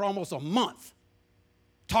night for almost a month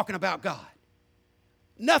talking about God.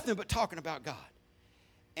 Nothing but talking about God.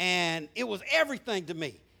 And it was everything to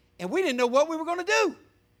me. And we didn't know what we were going to do.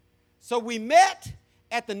 So we met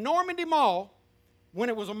at the Normandy Mall, when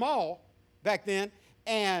it was a mall back then,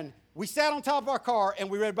 and we sat on top of our car and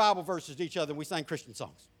we read Bible verses to each other and we sang Christian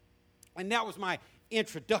songs. And that was my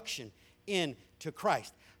introduction into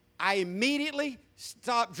Christ. I immediately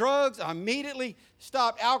stopped drugs. I immediately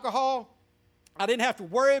stopped alcohol. I didn't have to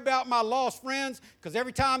worry about my lost friends because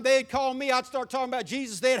every time they'd call me, I'd start talking about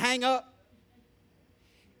Jesus, they'd hang up.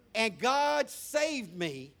 And God saved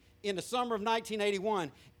me in the summer of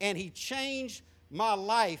 1981, and He changed my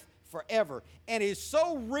life forever. And it's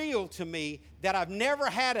so real to me that I've never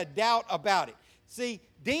had a doubt about it. See,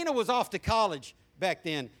 Dina was off to college back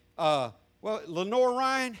then. Lenore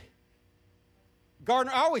Ryan,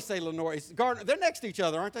 Gardner, I always say Lenore, it's Gardner, they're next to each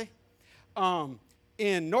other, aren't they?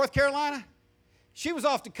 In North Carolina, she was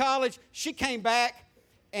off to college. She came back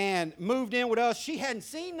and moved in with us. She hadn't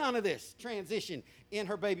seen none of this transition in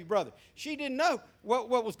her baby brother. She didn't know what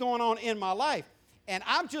was going on in my life. And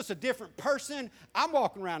I'm just a different person. I'm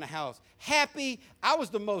walking around the house happy. I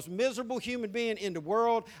was the most miserable human being in the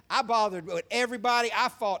world. I bothered with everybody. I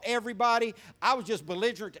fought everybody. I was just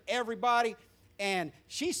belligerent to everybody. And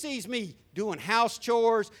she sees me doing house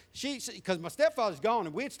chores. Because my stepfather's gone,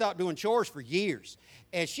 and we had stopped doing chores for years.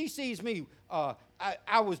 And she sees me,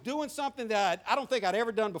 I was doing something that I don't think I'd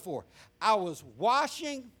ever done before. I was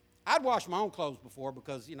washing I'd washed my own clothes before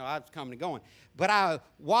because, I was coming and going. But I was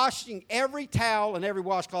washing every towel and every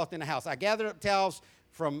washcloth in the house. I gathered up towels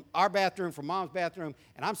from our bathroom, from Mom's bathroom,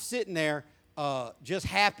 and I'm sitting there just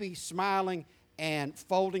happy, smiling, and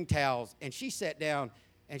folding towels. And she sat down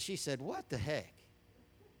and she said, "What the heck?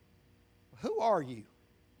 Who are you?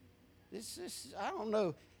 I don't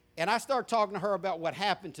know." And I started talking to her about what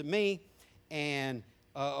happened to me. And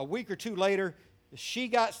a week or two later, she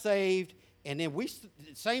got saved. And then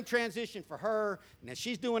same transition for her. And then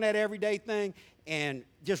she's doing that everyday thing. And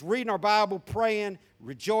just reading our Bible, praying,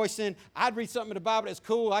 rejoicing. I'd read something in the Bible that's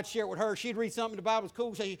cool. I'd share it with her. She'd read something in the Bible that's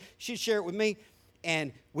cool. So she'd share it with me.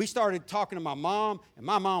 And we started talking to my mom. And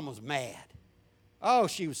my mom was mad. Oh,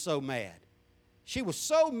 she was so mad. She was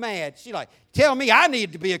so mad. She like, tell me I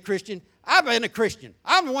needed to be a Christian. I've been a Christian.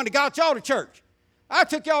 I'm the one that got y'all to church. I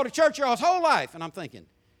took y'all to church y'all's whole life. And I'm thinking,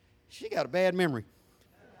 she got a bad memory.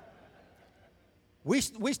 We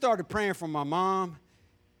started praying for my mom.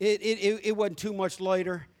 It wasn't too much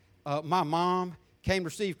later. My mom came to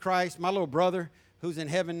receive Christ. My little brother, who's in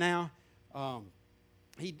heaven now,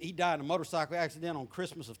 he died in a motorcycle accident on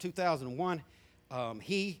Christmas of 2001.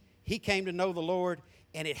 He came to know the Lord,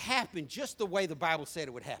 and it happened just the way the Bible said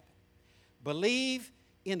it would happen. Believe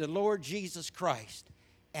in the Lord Jesus Christ,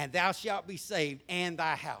 and thou shalt be saved, and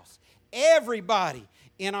thy house. Everybody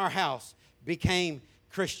in our house became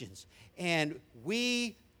Christians. And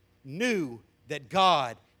we knew that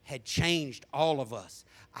God had changed all of us.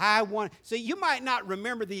 So you might not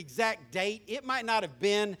remember the exact date. It might not have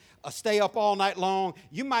been a stay up all night long.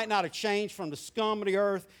 You might not have changed from the scum of the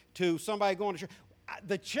earth to somebody going to church.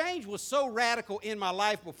 The change was so radical in my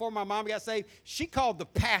life before my mom got saved. She called the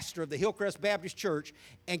pastor of the Hillcrest Baptist Church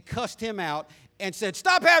and cussed him out and said,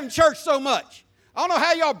 "Stop having church so much. I don't know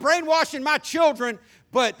how y'all brainwashing my children,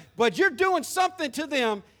 but you're doing something to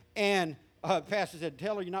them." And the pastor said,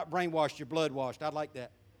 "Tell her you're not brainwashed, you're blood washed." I like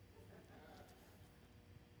that.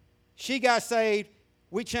 She got saved.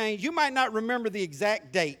 We changed. You might not remember the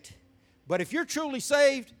exact date, but if you're truly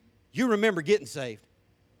saved, you remember getting saved.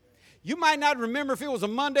 You might not remember if it was a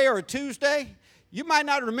Monday or a Tuesday. You might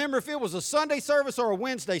not remember if it was a Sunday service or a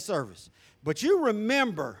Wednesday service. But you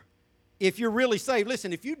remember if you're really saved.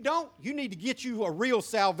 Listen, if you don't, you need to get you a real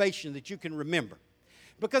salvation that you can remember.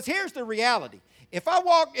 Because here's the reality. If I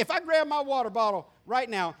grab my water bottle right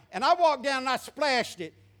now and I walk down and I splashed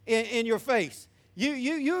it in your face,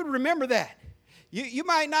 you'd remember that. You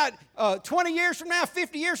might not, 20 years from now,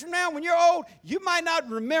 50 years from now, when you're old, you might not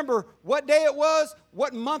remember what day it was,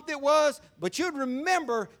 what month it was, but you'd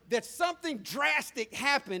remember that something drastic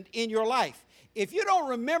happened in your life. If you don't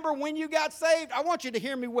remember when you got saved, I want you to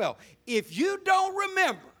hear me well. If you don't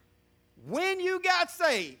remember when you got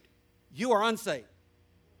saved, you are unsaved.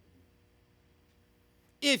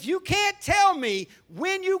 If you can't tell me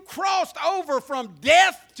when you crossed over from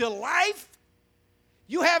death to life,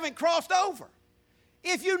 you haven't crossed over.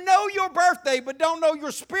 If you know your birthday but don't know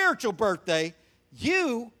your spiritual birthday,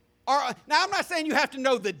 you are. Now, I'm not saying you have to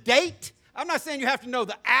know the date. I'm not saying you have to know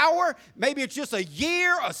the hour. Maybe it's just a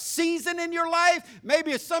year, a season in your life.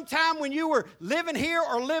 Maybe it's sometime when you were living here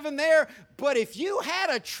or living there. But if you had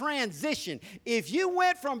a transition, if you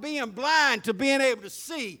went from being blind to being able to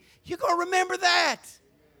see, you're going to remember that.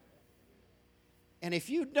 And if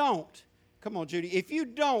you don't, come on, Judy, if you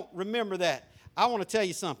don't remember that, I want to tell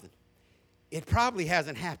you something. It probably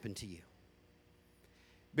hasn't happened to you.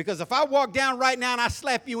 Because if I walk down right now and I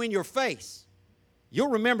slap you in your face, you'll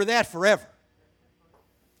remember that forever.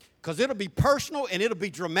 Because it'll be personal and it'll be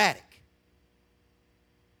dramatic.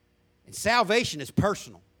 And salvation is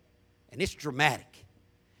personal and it's dramatic.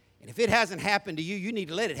 And if it hasn't happened to you, you need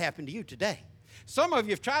to let it happen to you today. Some of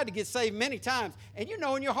you have tried to get saved many times, and you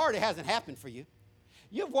know in your heart it hasn't happened for you.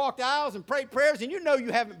 You've walked aisles and prayed prayers, and you know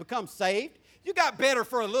you haven't become saved. You got better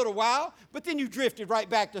for a little while, but then you drifted right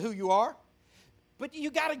back to who you are. But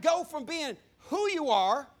you got to go from being who you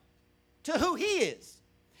are to who He is.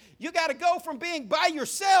 You got to go from being by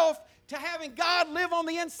yourself to having God live on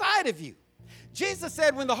the inside of you. Jesus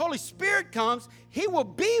said when the Holy Spirit comes, He will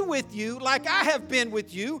be with you like I have been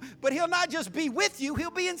with you, but He'll not just be with you,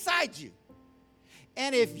 He'll be inside you.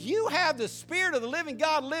 And if you have the Spirit of the living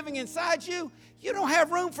God living inside you, you don't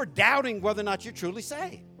have room for doubting whether or not you're truly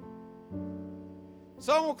saved.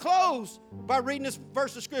 So I'm going to close by reading this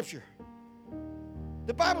verse of Scripture.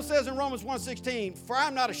 The Bible says in Romans 1:16, "For I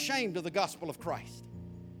am not ashamed of the gospel of Christ.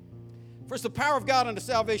 For it's the power of God unto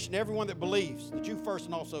salvation to everyone that believes, the Jew first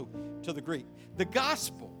and also to the Greek." The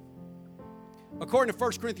gospel, according to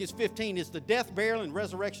 1 Corinthians 15, is the death, burial, and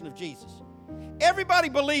resurrection of Jesus. Everybody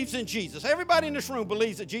believes in Jesus. Everybody in this room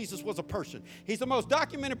believes that Jesus was a person. He's the most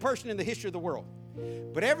documented person in the history of the world.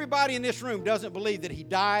 But everybody in this room doesn't believe that he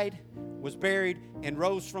died, was buried, and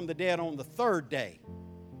rose from the dead on the third day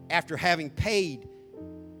after having paid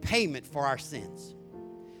payment for our sins.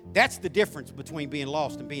 That's the difference between being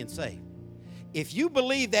lost and being saved. If you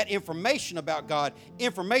believe that information about God,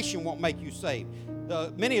 information won't make you saved.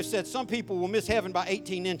 Many have said some people will miss heaven by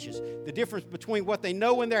 18 inches. The difference between what they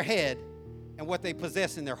know in their head and what they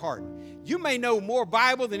possess in their heart. You may know more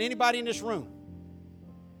Bible than anybody in this room,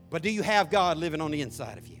 but do you have God living on the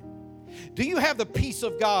inside of you? Do you have the peace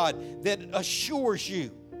of God that assures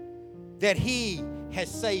you that He has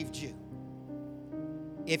saved you?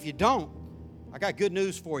 If you don't, I got good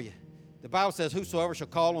news for you. The Bible says, whosoever shall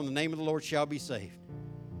call on the name of the Lord shall be saved.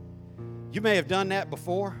 You may have done that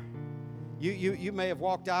before. You may have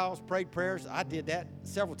walked aisles, prayed prayers. I did that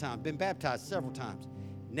several times, been baptized several times.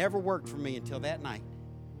 Never worked for me until that night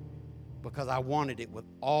because I wanted it with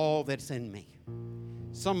all that's in me.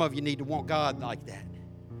 Some of you need to want God like that.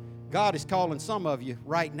 God is calling some of you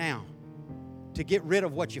right now to get rid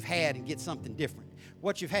of what you've had and get something different.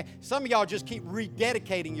 What you've had. Some of y'all just keep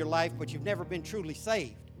rededicating your life, but you've never been truly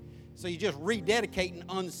saved. So you're just rededicating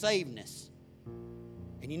unsavedness.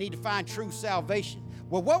 And you need to find true salvation.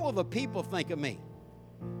 Well, what will the people think of me?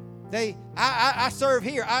 I serve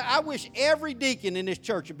here. I wish every deacon in this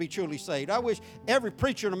church would be truly saved. I wish every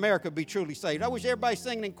preacher in America would be truly saved. I wish everybody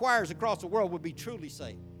singing in choirs across the world would be truly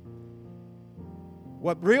saved.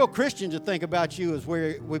 What real Christians would think about you is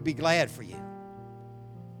where we'd be glad for you.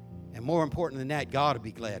 And more important than that, God would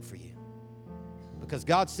be glad for you. Because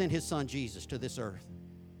God sent His Son Jesus to this earth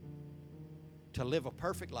to live a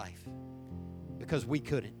perfect life because we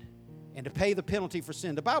couldn't. And to pay the penalty for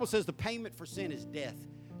sin. The Bible says the payment for sin is death.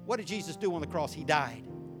 What did Jesus do on the cross? He died.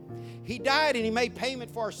 He died and He made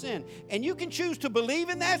payment for our sin. And you can choose to believe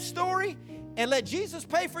in that story and let Jesus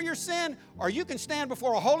pay for your sin, or you can stand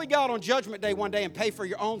before a holy God on Judgment Day one day and pay for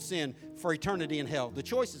your own sin for eternity in hell. The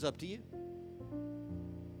choice is up to you.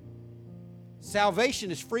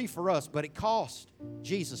 Salvation is free for us, but it cost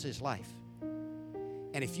Jesus His life.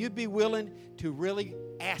 And if you'd be willing to really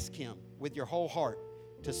ask Him with your whole heart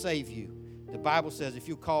to save you, the Bible says if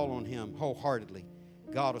you call on Him wholeheartedly,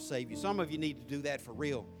 God will save you. Some of you need to do that for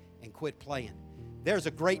real and quit playing. There's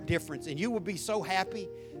a great difference, and you will be so happy.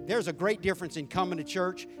 There's a great difference in coming to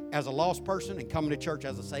church as a lost person and coming to church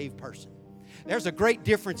as a saved person. There's a great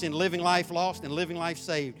difference in living life lost and living life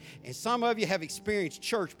saved. And some of you have experienced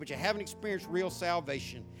church, but you haven't experienced real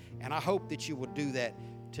salvation. And I hope that you will do that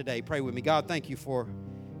today. Pray with me. God, thank you for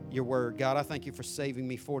your word. God, I thank you for saving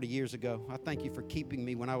me 40 years ago. I thank you for keeping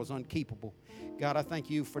me when I was unkeepable. God, I thank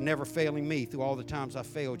you for never failing me through all the times I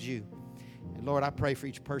failed you. And Lord, I pray for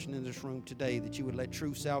each person in this room today that you would let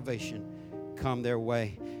true salvation come their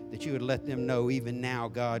way, that you would let them know even now,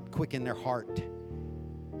 God, quicken their heart.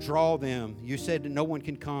 Draw them. You said that no one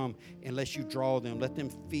can come unless you draw them. Let them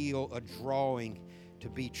feel a drawing to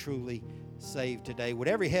be truly saved today. With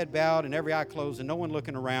every head bowed and every eye closed and no one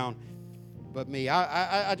looking around but me,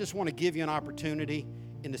 I just want to give you an opportunity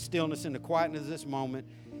in the stillness and the quietness of this moment.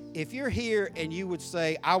 If you're here and you would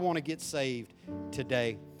say, I want to get saved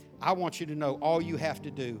today, I want you to know all you have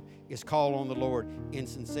to do is call on the Lord in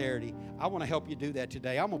sincerity. I want to help you do that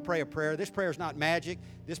today. I'm going to pray a prayer. This prayer is not magic.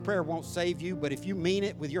 This prayer won't save you, but if you mean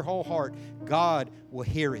it with your whole heart, God will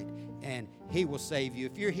hear it and He will save you.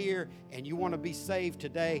 If you're here and you want to be saved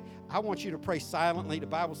today, I want you to pray silently. The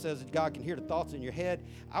Bible says that God can hear the thoughts in your head.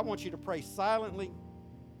 I want you to pray silently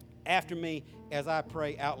after me as I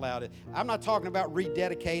pray out loud. I'm not talking about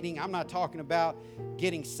rededicating. I'm not talking about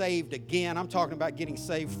getting saved again. I'm talking about getting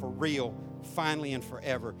saved for real, finally and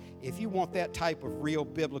forever. If you want that type of real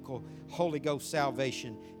biblical Holy Ghost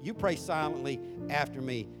salvation, you pray silently after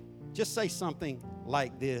me. Just say something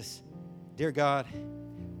like this: Dear God,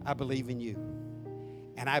 I believe in you,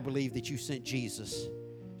 and I believe that you sent Jesus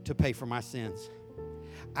to pay for my sins.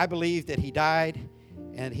 I believe that He died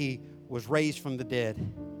and He was raised from the dead,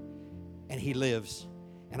 and He lives,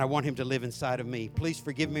 and I want Him to live inside of me. Please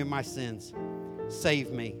forgive me of my sins, save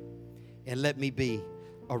me, and let me be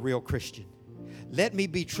a real Christian. Let me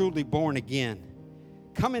be truly born again.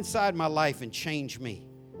 Come inside my life and change me.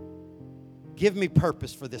 Give me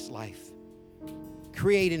purpose for this life.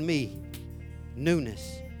 Create in me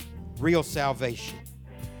newness, real salvation.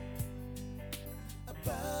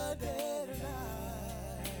 Abundant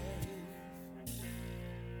life.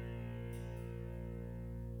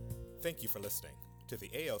 Thank you for listening to the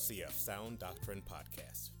ALCF Sound Doctrine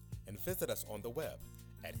Podcast, and visit us on the web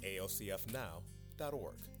at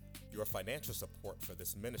alcfnow.org. Your financial support for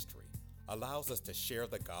this ministry allows us to share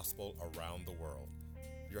the gospel around the world.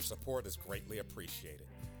 Your support is greatly appreciated.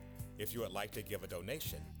 If you would like to give a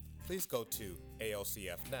donation, please go to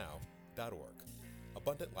alcfnow.org.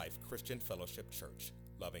 Abundant Life Christian Fellowship Church,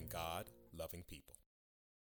 loving God, loving people.